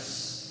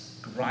distress,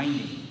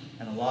 grinding,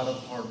 and a lot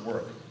of hard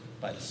work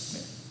by the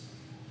smith.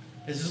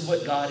 This is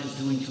what God is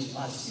doing to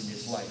us in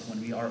this life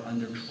when we are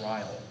under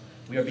trial.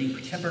 We are being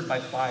tempered by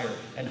fire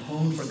and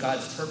honed for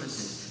God's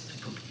purposes to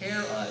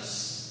prepare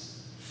us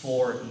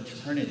for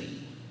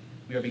eternity.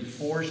 We are being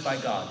forged by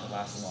God to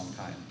last a long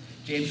time.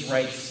 James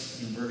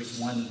writes in verse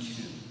 2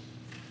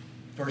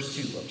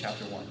 of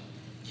chapter 1,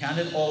 "Count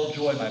it all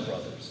joy, my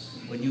brothers,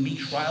 when you meet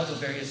trials of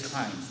various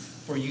kinds,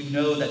 for you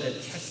know that the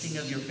testing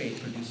of your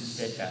faith produces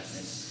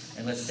steadfastness,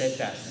 and let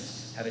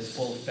steadfastness have its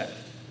full effect,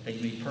 that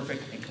you may be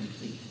perfect and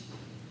complete,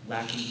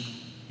 lacking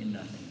in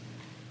nothing."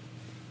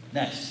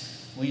 Next,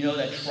 we know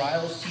that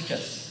trials teach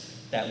us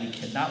that we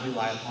cannot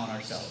rely upon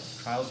ourselves.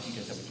 Trials teach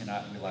us that we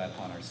cannot rely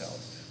upon ourselves.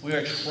 We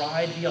are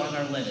tried beyond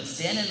our limits.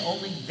 Then and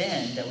only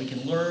then that we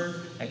can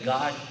learn that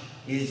God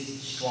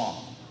is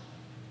strong.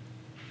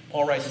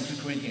 Paul writes in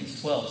 2 Corinthians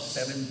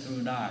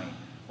 12:7-9,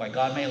 why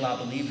God may allow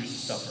believers to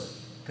suffer,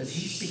 because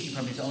he's speaking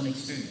from his own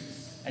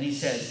experience. And he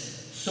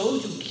says, "So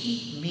to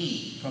keep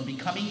me from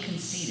becoming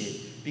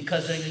conceited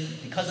because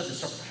of the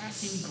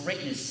surpassing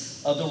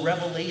greatness of the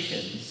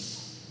revelations,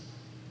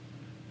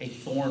 a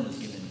thorn was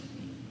given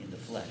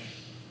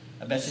flesh,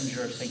 a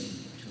messenger of Satan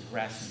to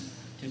harass me,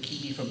 to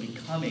keep me from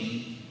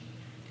becoming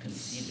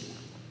conceited.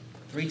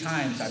 3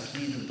 times I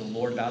pleaded with the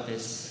Lord about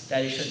this,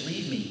 that he should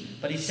leave me.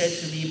 But he said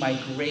to me, my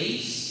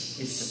grace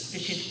is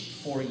sufficient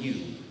for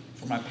you,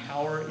 for my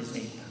power is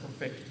made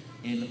perfect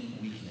in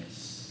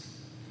weakness.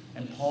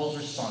 And Paul's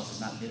response is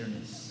not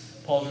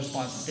bitterness. Paul's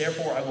response is,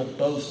 therefore I will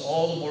boast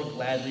all the more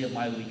gladly of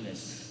my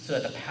weakness, so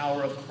that the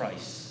power of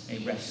Christ may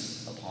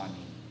rest upon me.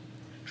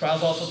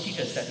 Trials also teach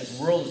us that this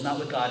world is not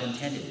what God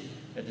intended.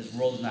 That this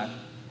world is not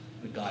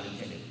what God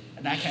intended.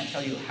 And I can't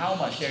tell you how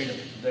much during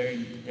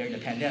the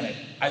pandemic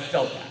I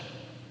felt that.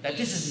 That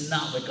this is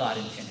not what God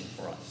intended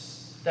for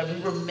us. That we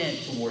were meant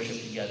to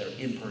worship together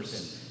in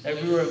person.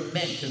 That we were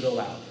meant to go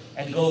out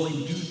and go and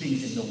do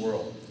things in the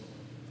world.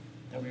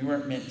 That we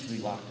weren't meant to be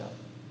locked up.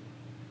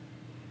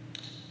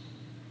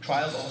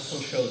 Trials also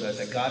shows us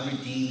that God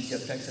redeems the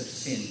effects of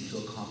sin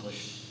to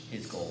accomplish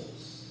his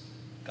goals.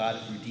 God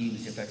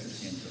redeems the effects of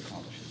sin to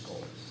accomplish his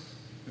goals.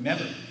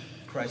 Remember,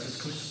 Christ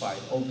was crucified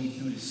only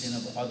through the sin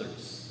of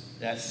others.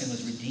 That sin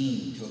was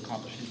redeemed to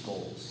accomplish his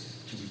goals,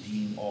 to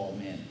redeem all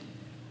men.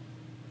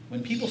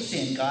 When people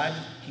sin, God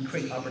can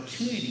create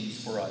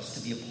opportunities for us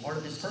to be a part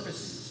of his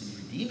purposes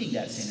in redeeming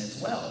that sin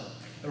as well.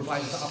 It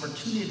provides us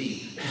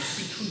opportunity to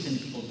speak truth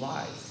into people's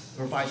lives. It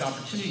provides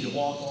opportunity to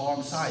walk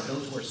alongside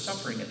those who are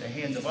suffering at the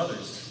hands of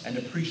others and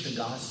to preach the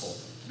gospel,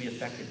 to be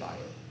affected by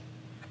it.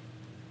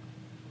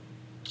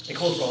 A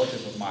close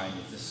relative of mine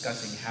was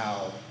discussing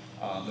how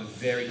a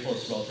very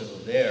close relative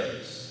of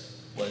theirs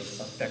was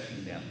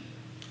affecting them.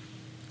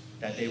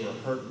 That they were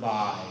hurt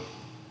by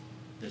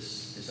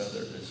this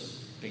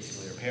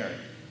basically her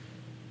parent.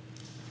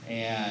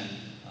 And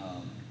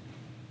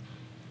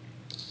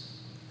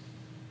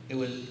it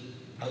was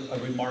a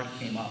remark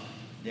came up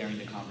during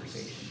the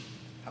conversation.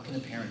 How can a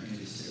parent do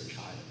this to their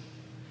child?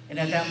 And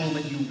at that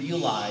moment you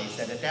realize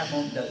that at that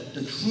moment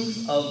the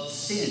truth of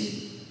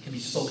sin can be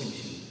spoken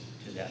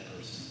to that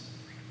person.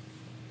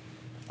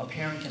 A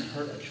parent can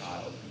hurt a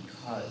child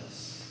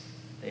because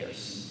they are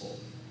sinful,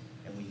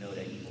 and we know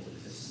that evil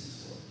exists in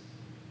this world.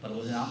 But it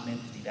was not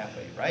meant to be that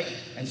way, right?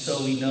 And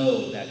so we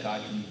know that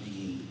God can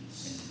redeem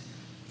sin.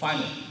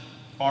 Finally,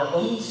 our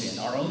own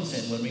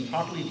sin, when we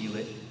properly view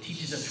it,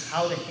 teaches us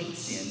how to hate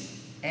sin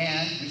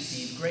and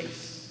receive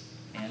grace.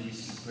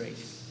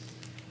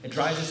 It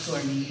drives us to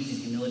our knees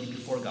in humility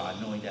before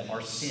God, knowing that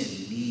our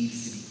sin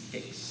needs to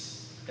be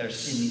fixed, that our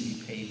sin needs to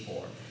be paid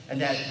for,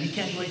 and that we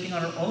can't do anything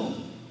on our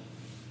own,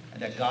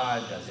 and that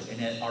God does it, and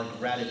that our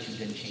gratitude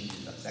then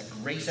changes us. That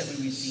grace that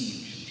we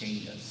receive should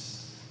change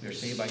us. We are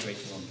saved by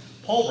grace alone.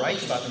 Paul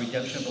writes about the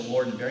redemption of the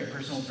Lord in very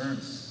personal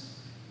terms.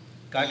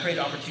 God created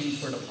opportunities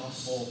for the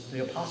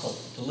apostle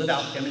to live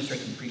out,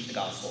 demonstrate, and preach the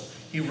gospel.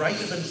 He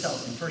writes of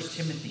himself in 1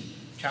 Timothy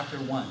chapter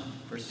 1,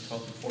 verses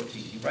 12 to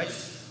 14. He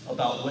writes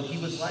about what he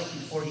was like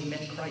before he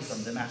met Christ on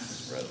the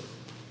Damascus Road.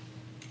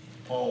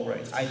 Paul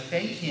writes, I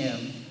thank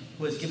him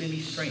who has given me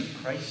strength,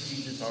 Christ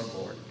Jesus our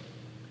Lord,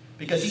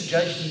 because he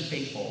judged me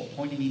faithful,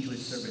 appointing me to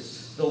his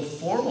service, though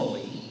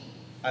formerly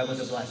I was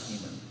a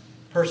blasphemer,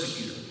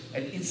 persecutor,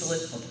 an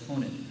insolent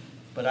opponent.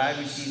 But I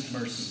received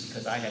mercy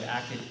because I had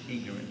acted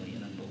ignorantly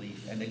in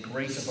unbelief, and the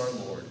grace of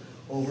our Lord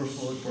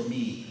overflowed for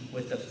me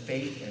with the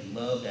faith and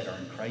love that are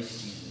in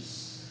Christ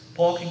Jesus.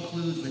 Paul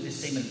concludes with this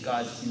statement of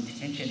God's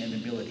intention and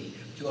ability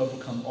to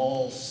overcome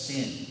all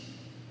sin.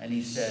 And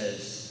he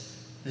says,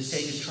 this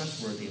saying is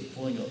trustworthy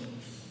and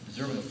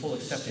deserving of full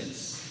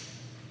acceptance.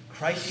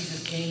 Christ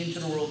Jesus came into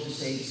the world to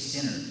save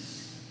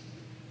sinners,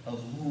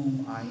 of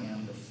whom I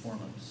am the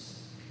foremost.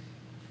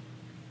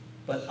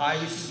 But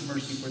I received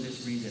mercy for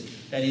this reason,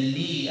 that in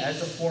me, as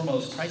the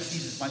foremost, Christ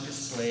Jesus might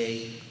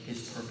display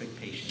his perfect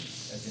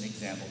patience as an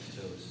example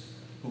to those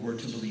who were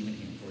to believe in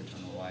him for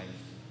eternal life.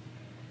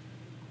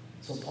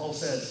 So Paul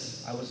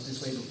says, I was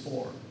this way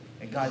before,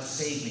 and God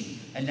saved me,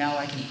 and now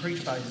I can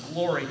preach about his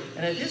glory.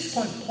 And at this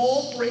point,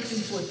 Paul breaks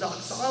into a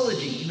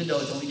doxology, even though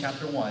it's only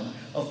chapter 1,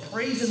 of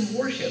praise and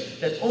worship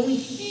that only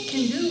he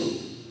can do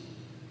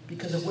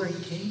because of where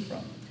he came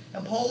from.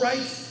 And Paul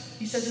writes,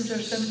 he says in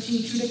verse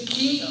 17, to the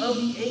King of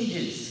the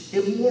ages,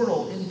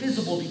 immortal,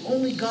 invisible, the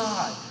only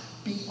God,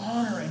 be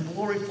honor and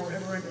glory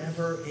forever and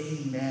ever.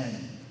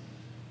 Amen.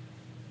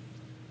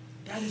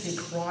 That is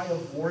a cry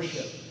of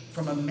worship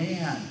from a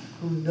man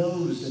who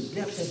knows the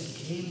depths that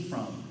he came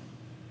from.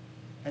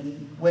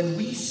 And when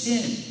we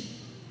sin,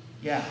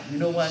 yeah, you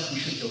know what? We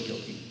should feel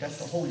guilty. That's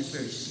the Holy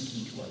Spirit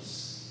speaking to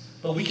us.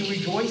 But we can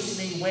rejoice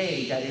in a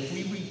way that if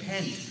we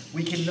repent,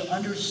 we can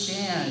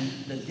understand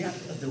the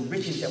depth of the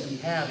riches that we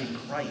have in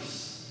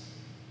Christ.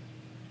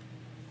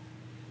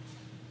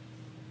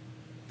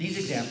 These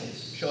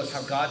examples show us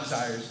how God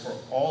desires for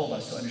all of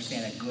us to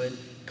understand that good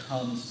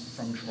comes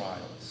from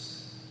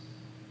trials.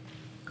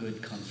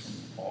 Good comes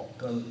in all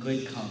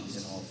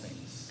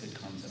things. Good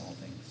comes in all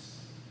things.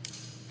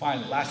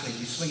 Finally, lastly,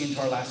 we swing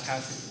into our last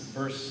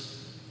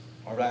verse,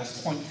 our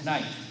last point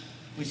tonight.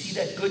 We see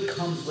that good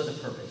comes with a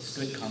purpose.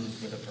 Good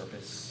comes with a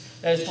purpose.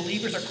 That as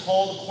believers are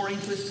called according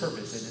to his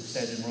purpose, as it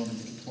says in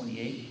Romans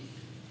 8:28.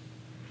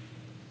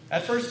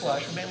 At first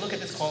blush, we may look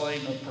at this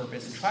calling of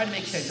purpose and try to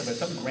make sense of it,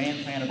 some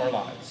grand plan of our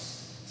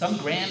lives. Some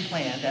grand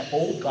plan that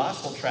old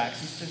gospel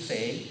tracts used to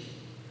say,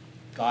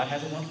 God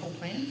has a wonderful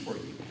plan for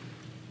you.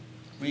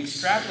 We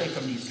extrapolate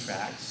from these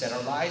tracts that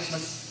our lives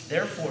must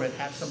therefore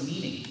have some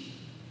meaning,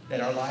 that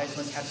our lives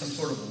must have some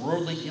sort of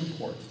worldly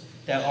import,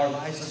 that our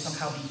lives must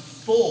somehow be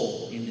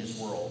full in this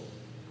world.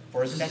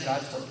 For isn't that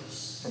God's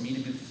purpose, for me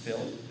to be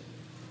fulfilled?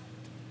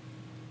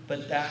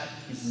 But that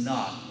is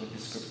not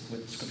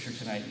what Scripture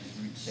tonight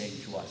is saying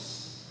to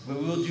us. What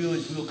we will do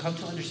is we will come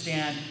to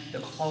understand the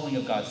calling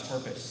of God's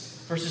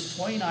purpose. Verses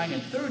 29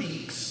 and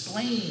 30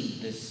 explain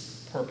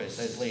this purpose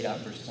as laid out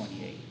in verse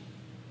 28.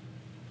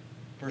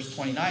 Verse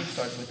 29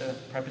 starts with the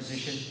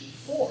preposition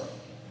for.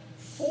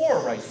 For,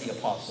 writes the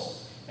apostle.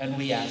 And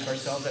we ask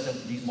ourselves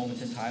at these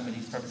moments in time when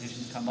these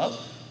prepositions come up,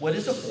 what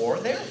is the for,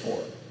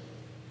 therefore?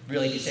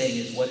 Really he's saying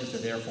is, what is the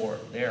therefore,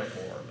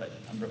 but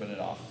I'm ripping it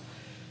off.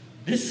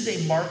 This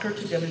is a marker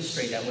to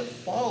demonstrate that what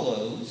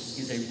follows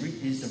is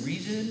the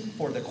reason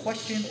for the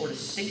question or the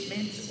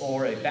statement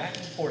or a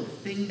backing for the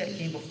thing that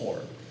came before.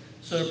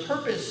 So the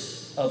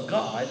purpose of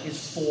God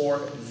is for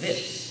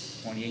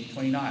this, 28,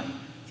 29.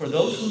 For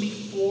those whom he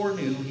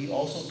foreknew, he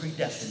also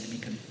predestined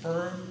to be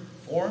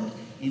formed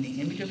in the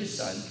image of his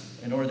Son,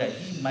 in order that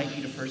he might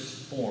be the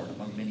firstborn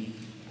among many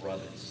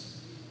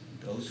brothers.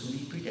 Those whom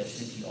he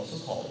predestined, he also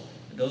called.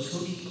 And those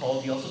whom he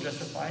called, he also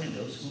justified. And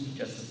those whom he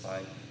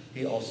justified,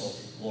 he also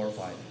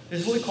glorified.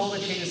 This is what we call the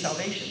chain of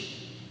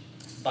salvation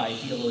by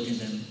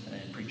theologians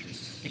and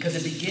preachers. Because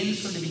it begins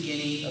from the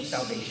beginning of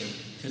salvation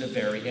to the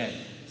very end.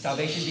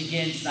 Salvation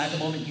begins not the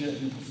moment you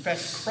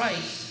profess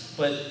Christ,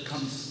 but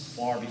comes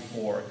far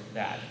before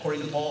that.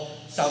 According to Paul,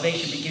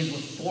 salvation begins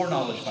with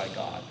foreknowledge by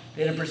God.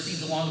 Then it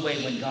proceeds along the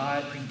way when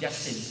God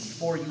predestines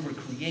before you were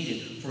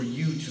created for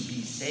you to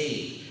be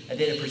saved. And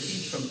then it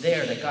proceeds from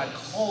there that God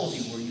calls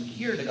you where you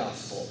hear the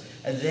gospel.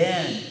 And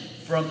then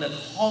from the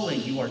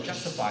calling you are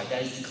justified.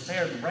 That is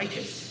declared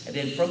righteous. And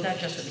then from that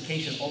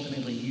justification,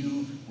 ultimately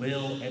you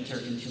will enter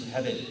into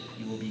heaven.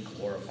 You will be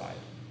glorified.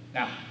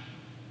 Now,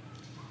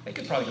 I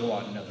could probably go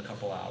on another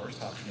couple hours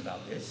talking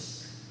about this.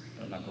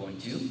 I'm not going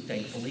to,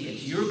 thankfully. And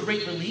to your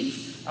great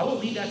relief, I will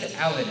leave that to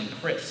Alan and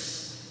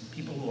Chris,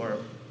 people who are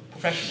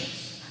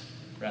professionals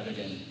rather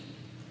than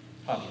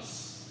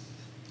hobbyists.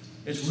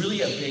 It's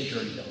really a big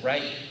journey though,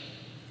 right?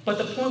 But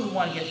the point we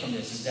want to get from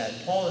this is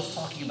that Paul is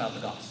talking about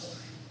the gospel.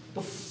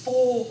 The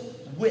full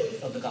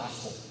width of the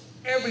gospel.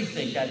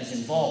 Everything that is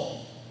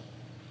involved.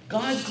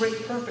 God's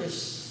great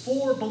purpose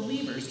for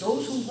believers,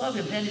 those who love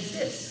him, then is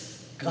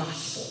this.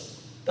 Gospel.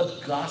 The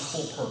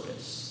gospel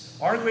purpose.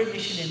 Our great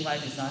mission in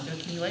life is not to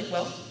accumulate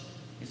wealth.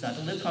 It's not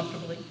to live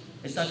comfortably.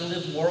 It's not to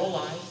live moral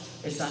lives.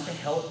 It's not to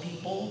help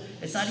people.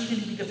 It's not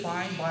even to be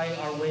defined by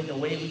the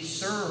way we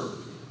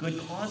serve good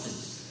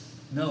causes.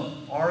 No,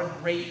 our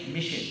great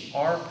mission,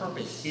 our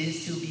purpose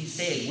is to be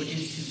saved, which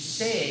is to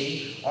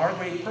say our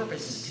great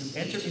purpose is to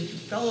enter into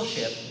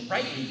fellowship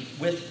rightly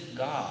with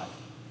God.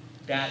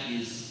 That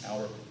is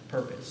our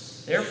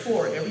purpose.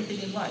 Therefore,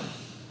 everything in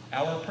life,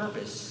 our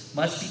purpose,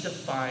 must be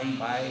defined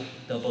by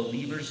the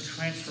believer's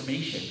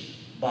transformation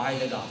by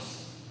the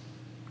gospel.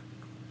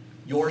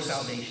 Your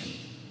salvation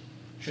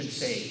should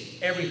say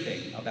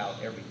everything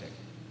about everything.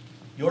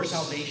 Your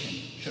salvation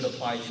should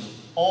apply to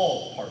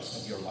all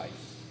parts of your life.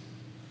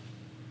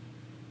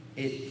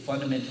 It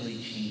fundamentally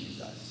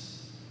changes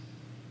us.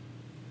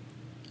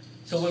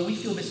 So when we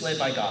feel misled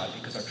by God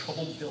because our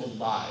trouble-filled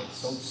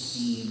lives don't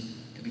seem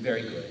to be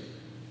very good,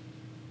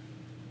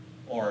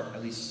 or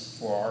at least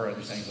for our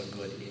understanding of what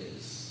good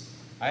is,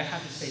 I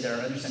have to say that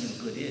our understanding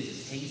of what good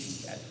is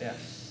hazy at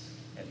best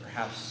and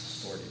perhaps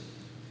distorted.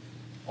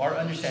 Our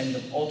understanding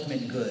of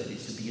ultimate good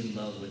is to be in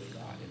love with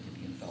God and to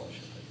be in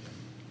fellowship with him.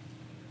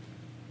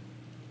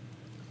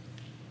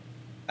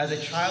 As a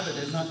child that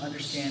does not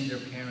understand their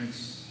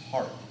parents'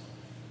 heart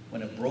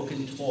when a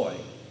broken toy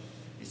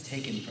is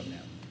taken from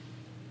them,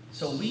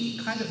 so we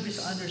kind of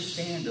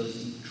misunderstand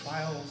those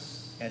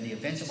trials and the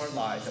events of our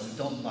lives that we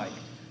don't like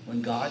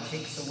when God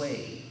takes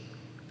away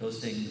those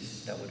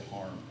things that would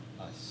harm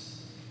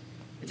us.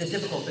 It's a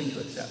difficult thing to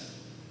accept.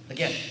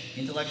 Again,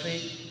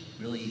 intellectually,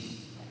 really easy.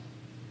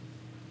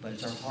 But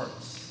it's our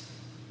hearts.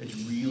 It's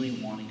really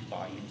wanting to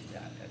buy into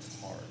that that's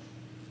hard.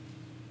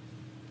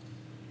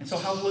 And so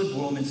how would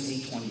Romans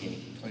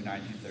 8:28,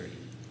 29 through 30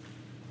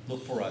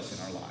 look for us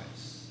in our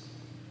lives?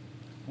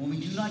 When we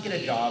do not get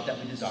a job that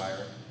we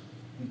desire,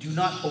 we do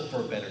not hope for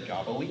a better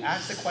job, but we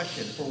ask the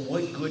question, for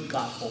what good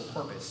gospel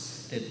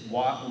purpose?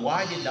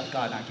 Why did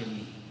God not give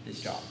me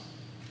this job?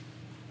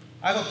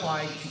 I've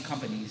applied to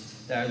companies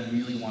that I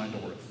really wanted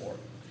to work for.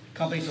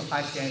 Companies with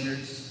high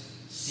standards,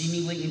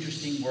 seemingly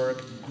interesting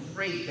work,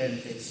 great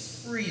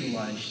benefits, free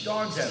lunch,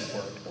 dogs at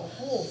work, the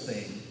whole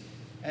thing,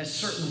 and a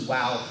certain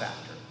wow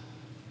factor.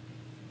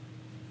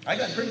 I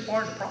got pretty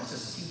far in the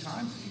process a few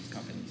times with these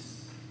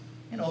companies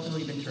and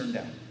ultimately been turned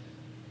down.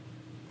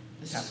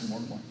 This happened more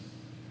than once.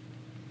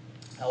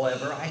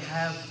 However, I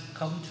have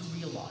come to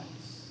realize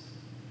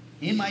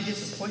in my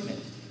disappointment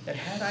that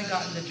had I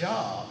gotten the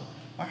job,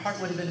 my heart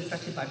would have been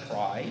affected by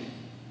pride,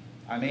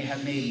 I may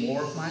have made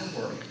more of my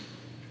work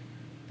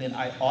than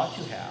I ought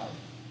to have.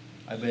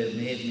 I may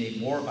have made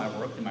more of my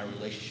work than my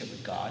relationship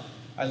with God.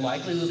 I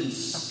likely would have been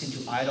sucked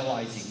into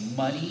idolizing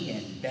money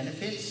and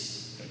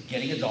benefits,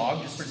 getting a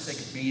dog just for the sake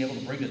of being able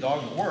to bring the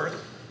dog to work.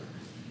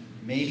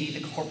 Maybe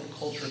the corporate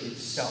culture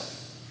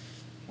itself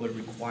would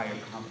require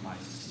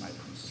compromises to my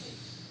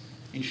principles.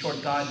 In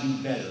short, God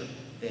knew better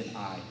than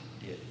I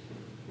did.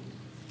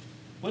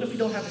 What if we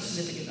don't have a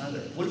significant other?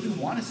 What if we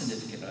want a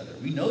significant other?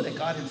 We know that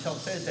God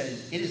himself says that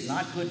it is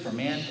not good for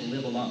man to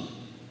live alone.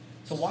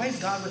 So why is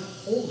God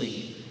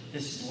withholding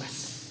this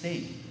blessed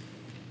thing?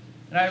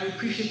 And I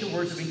appreciate the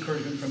words of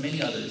encouragement from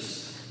many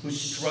others who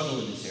struggle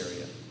in this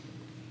area.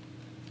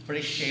 For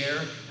they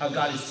share how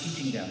God is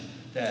teaching them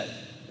that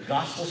the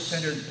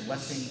gospel-centered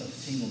blessing of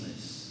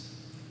singleness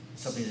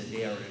is something that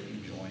they are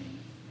enjoying.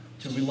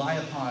 To rely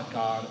upon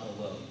God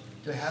alone.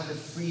 To have the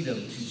freedom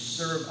to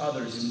serve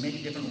others in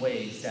many different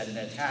ways that an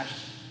attached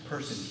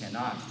person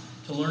cannot.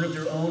 To learn of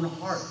their own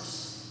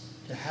hearts.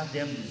 To have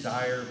them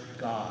desire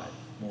God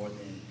more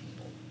than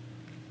people.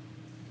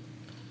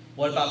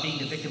 What about being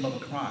the victim of a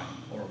crime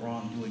or a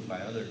wrongdoing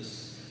by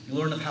others? You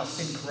learn of how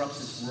sin corrupts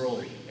this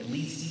world and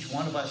leads each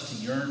one of us to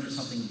yearn for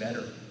something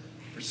better.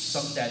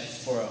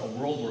 For a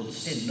world where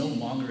sin no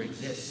longer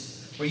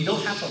exists. Where you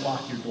don't have to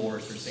lock your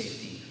doors for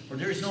safety. Where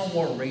there is no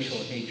more racial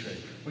hatred.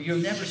 Where you're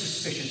never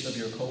suspicious of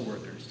your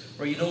coworkers.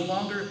 Where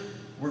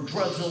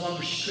drugs no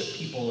longer strip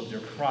people of their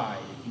pride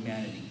and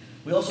humanity.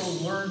 We also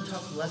learn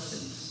tough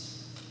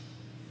lessons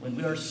when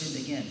we are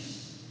sinned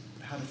against.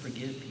 How to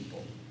forgive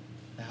people.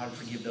 And how to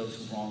forgive those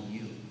who wrong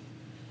you.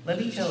 Let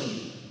me tell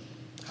you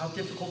how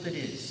difficult it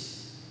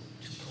is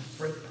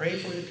to pray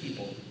for the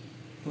people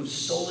who have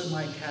stolen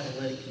my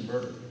catalytic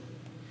converter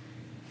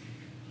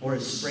or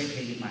have spray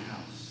painted my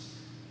house.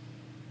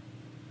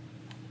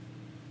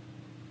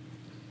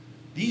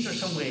 These are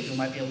some ways we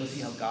might be able to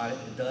see how God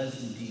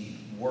does indeed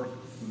work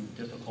through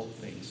difficult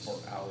things for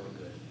our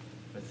good,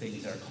 for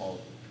things that are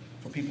called,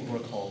 for people who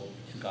are called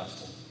to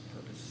gospel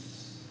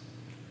purposes.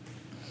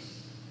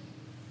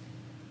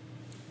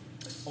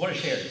 I want to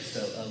share just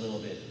a little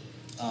bit.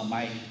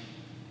 My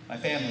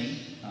family,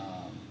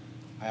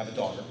 I have a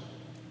daughter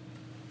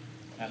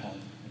at home.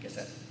 I guess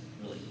that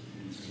really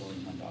means there's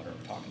only one daughter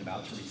I'm talking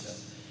about, Teresa.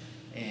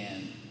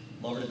 And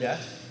love her to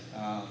death.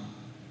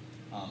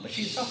 But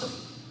she's suffering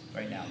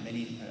right now.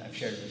 I've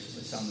shared this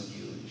with some of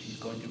you. She's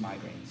going through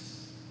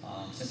migraines.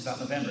 Since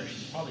about November,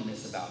 she's probably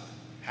missed about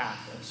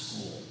half of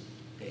school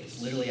days,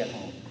 literally at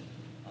home,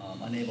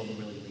 unable to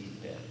really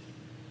leave bed.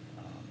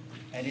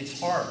 And it's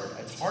hard.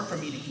 It's hard for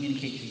me to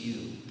communicate to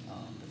you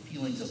the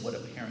feelings of what a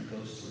parent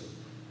goes through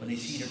when they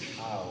see their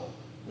child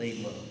laid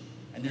low.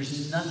 And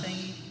there's nothing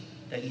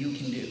that you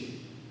can do.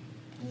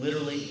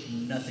 Literally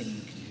nothing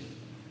you can do.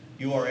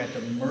 You are at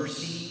the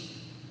mercy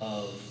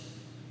of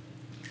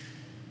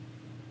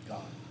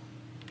God.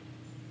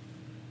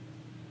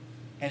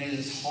 And it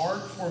is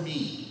hard for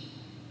me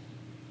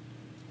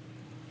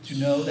to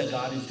know that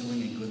God is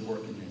doing a good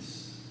work in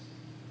this.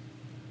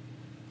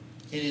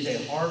 It is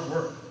a hard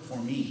work for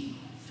me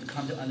to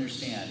come to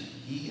understand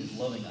He is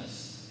loving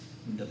us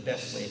in the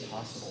best way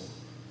possible.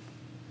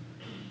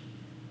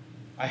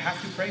 I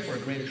have to pray for a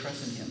greater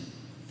trust in Him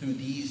through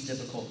these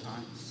difficult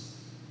times.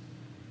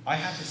 I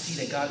have to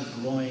see that God is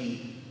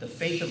growing the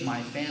faith of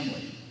my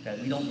family, that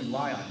we don't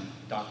rely on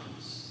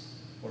doctors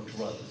or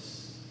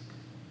drugs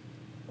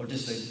or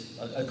just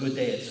a good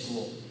day at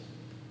school.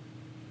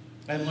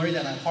 I'm learning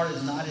that my heart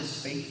is not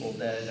as faithful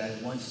as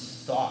I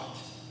once thought,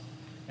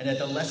 and that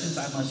the lessons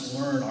I must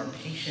learn are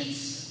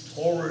patience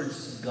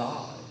towards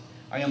God.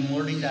 I am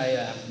learning that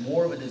I have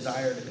more of a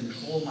desire to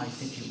control my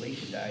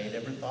situation than I had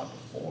ever thought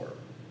before.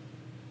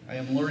 I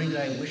am learning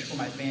that I wish for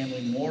my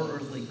family more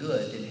earthly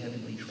good than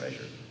heavenly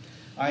treasure.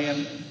 I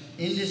am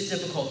in this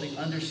difficulty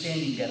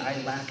understanding that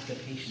I lack the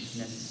patience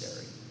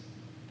necessary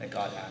that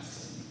God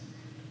asks of me.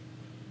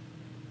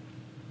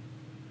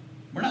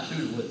 We're not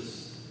through the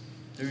woods.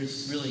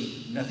 There's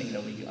really nothing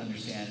that we can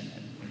understand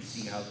and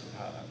see how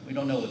we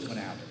don't know what's going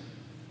to happen.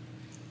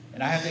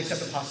 And I have to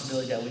accept the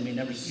possibility that we may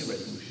never see a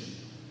resolution.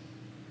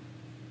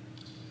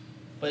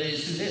 But it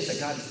is through this that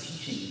God is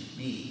teaching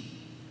me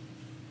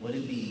what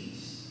it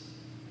means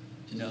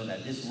to know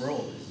that this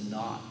world is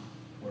not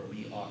where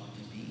we ought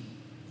to be.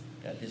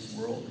 That this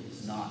world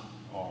is not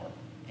our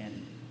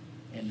end.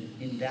 And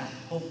in that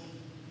hope,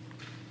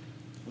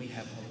 we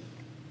have hope.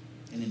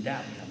 And in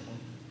that we have hope.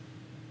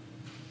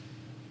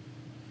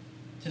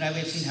 Tonight we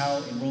have seen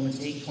how in Romans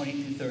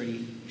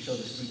 8:20-30, it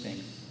shows us three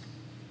things.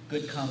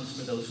 Good comes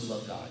for those who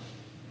love God.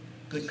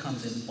 Good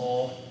comes in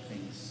all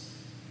things.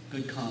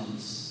 Good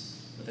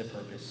comes with a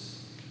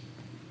purpose.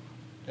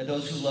 That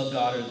those who love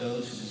God are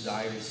those who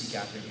desire to seek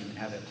after Him and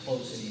have a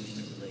close and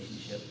intimate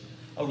relationship.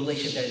 A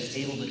relationship that is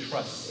able to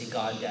trust a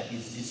God that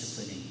is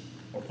disciplining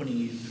or putting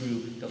you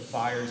through the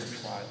fires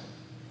of trial.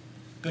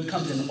 Good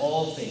comes in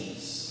all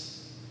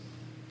things.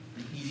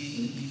 The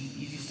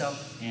easy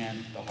stuff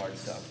and the hard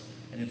stuff.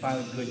 And then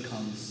finally, good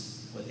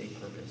comes with a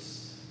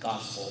purpose.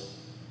 Gospel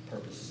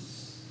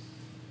purposes.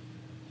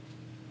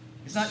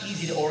 It's not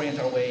easy to orient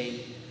our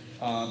way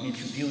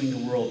into viewing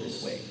the world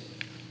this way.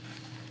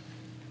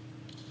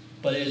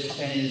 But it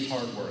is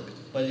hard work.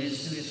 But it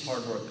is through this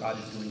hard work God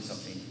is doing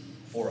something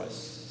for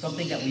us.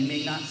 Something that we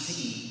may not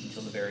see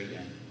until the very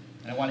end.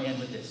 And I want to end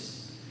with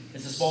this.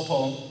 It's a small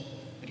poem.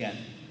 Again,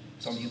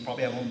 some of you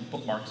probably have them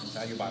bookmarks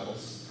inside your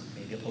Bibles.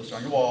 Maybe a poster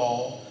on your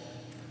wall.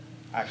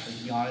 Actually,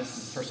 to be honest,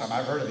 it's the first time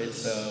I've heard of it.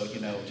 So,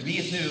 to me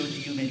it's new,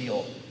 to you maybe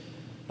old.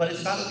 But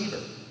it's about a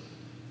weaver.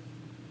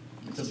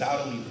 It's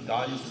about a weaver.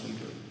 God is the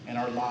weaver. And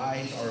our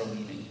lives are a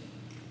weaving.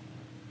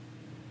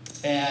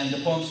 And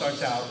the poem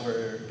starts out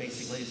where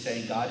basically it's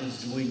saying God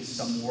is doing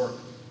some work.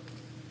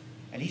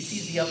 And he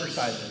sees the upper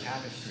side of the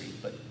tapestry,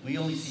 but we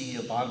only see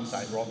the bottom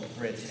side where all the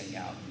threads hang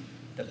out.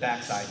 The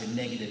back side, the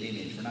negative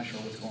image. We're not sure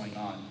what's going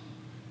on.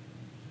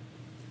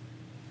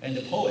 And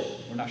the poet,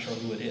 we're not sure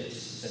who it is,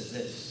 says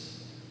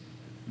this.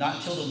 Not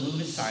until the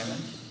moon is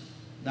silent,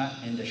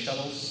 and the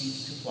shuttles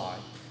cease to fly,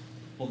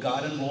 will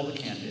God unroll the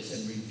canvas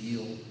and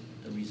reveal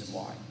the reason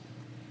why.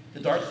 The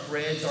dark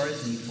threads are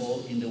as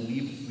needful in the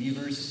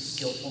weaver's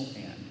skillful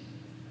hand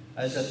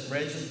as the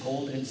threads of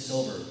gold and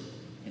silver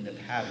in the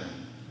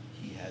pattern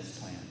he has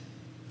planned.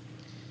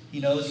 He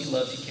knows, he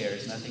loves, he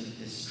cares. Nothing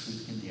is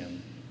truth can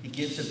dim. He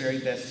gives the very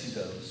best to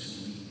those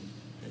who leave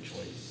the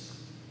choice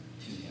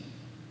to him.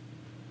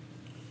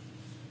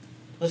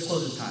 Let's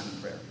close this time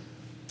in prayer.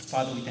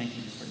 Father, we thank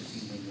you just for this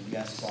evening. And we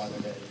ask, Father,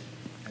 that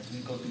as we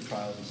go through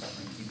trials and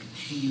sufferings, you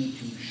continue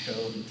to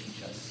show and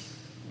teach us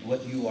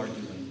what you are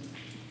doing.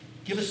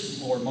 Give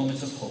us, Lord,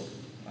 moments of hope.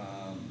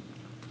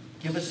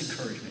 Give us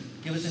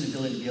encouragement. Give us an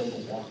ability to be able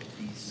to walk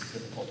these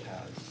difficult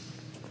paths.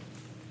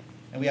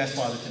 And we ask,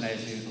 Father, tonight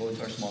as we go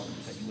into our small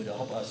groups, that you would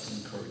help us to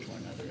encourage one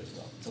another as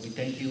well. So we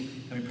thank you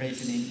and we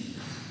praise your name,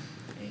 Jesus.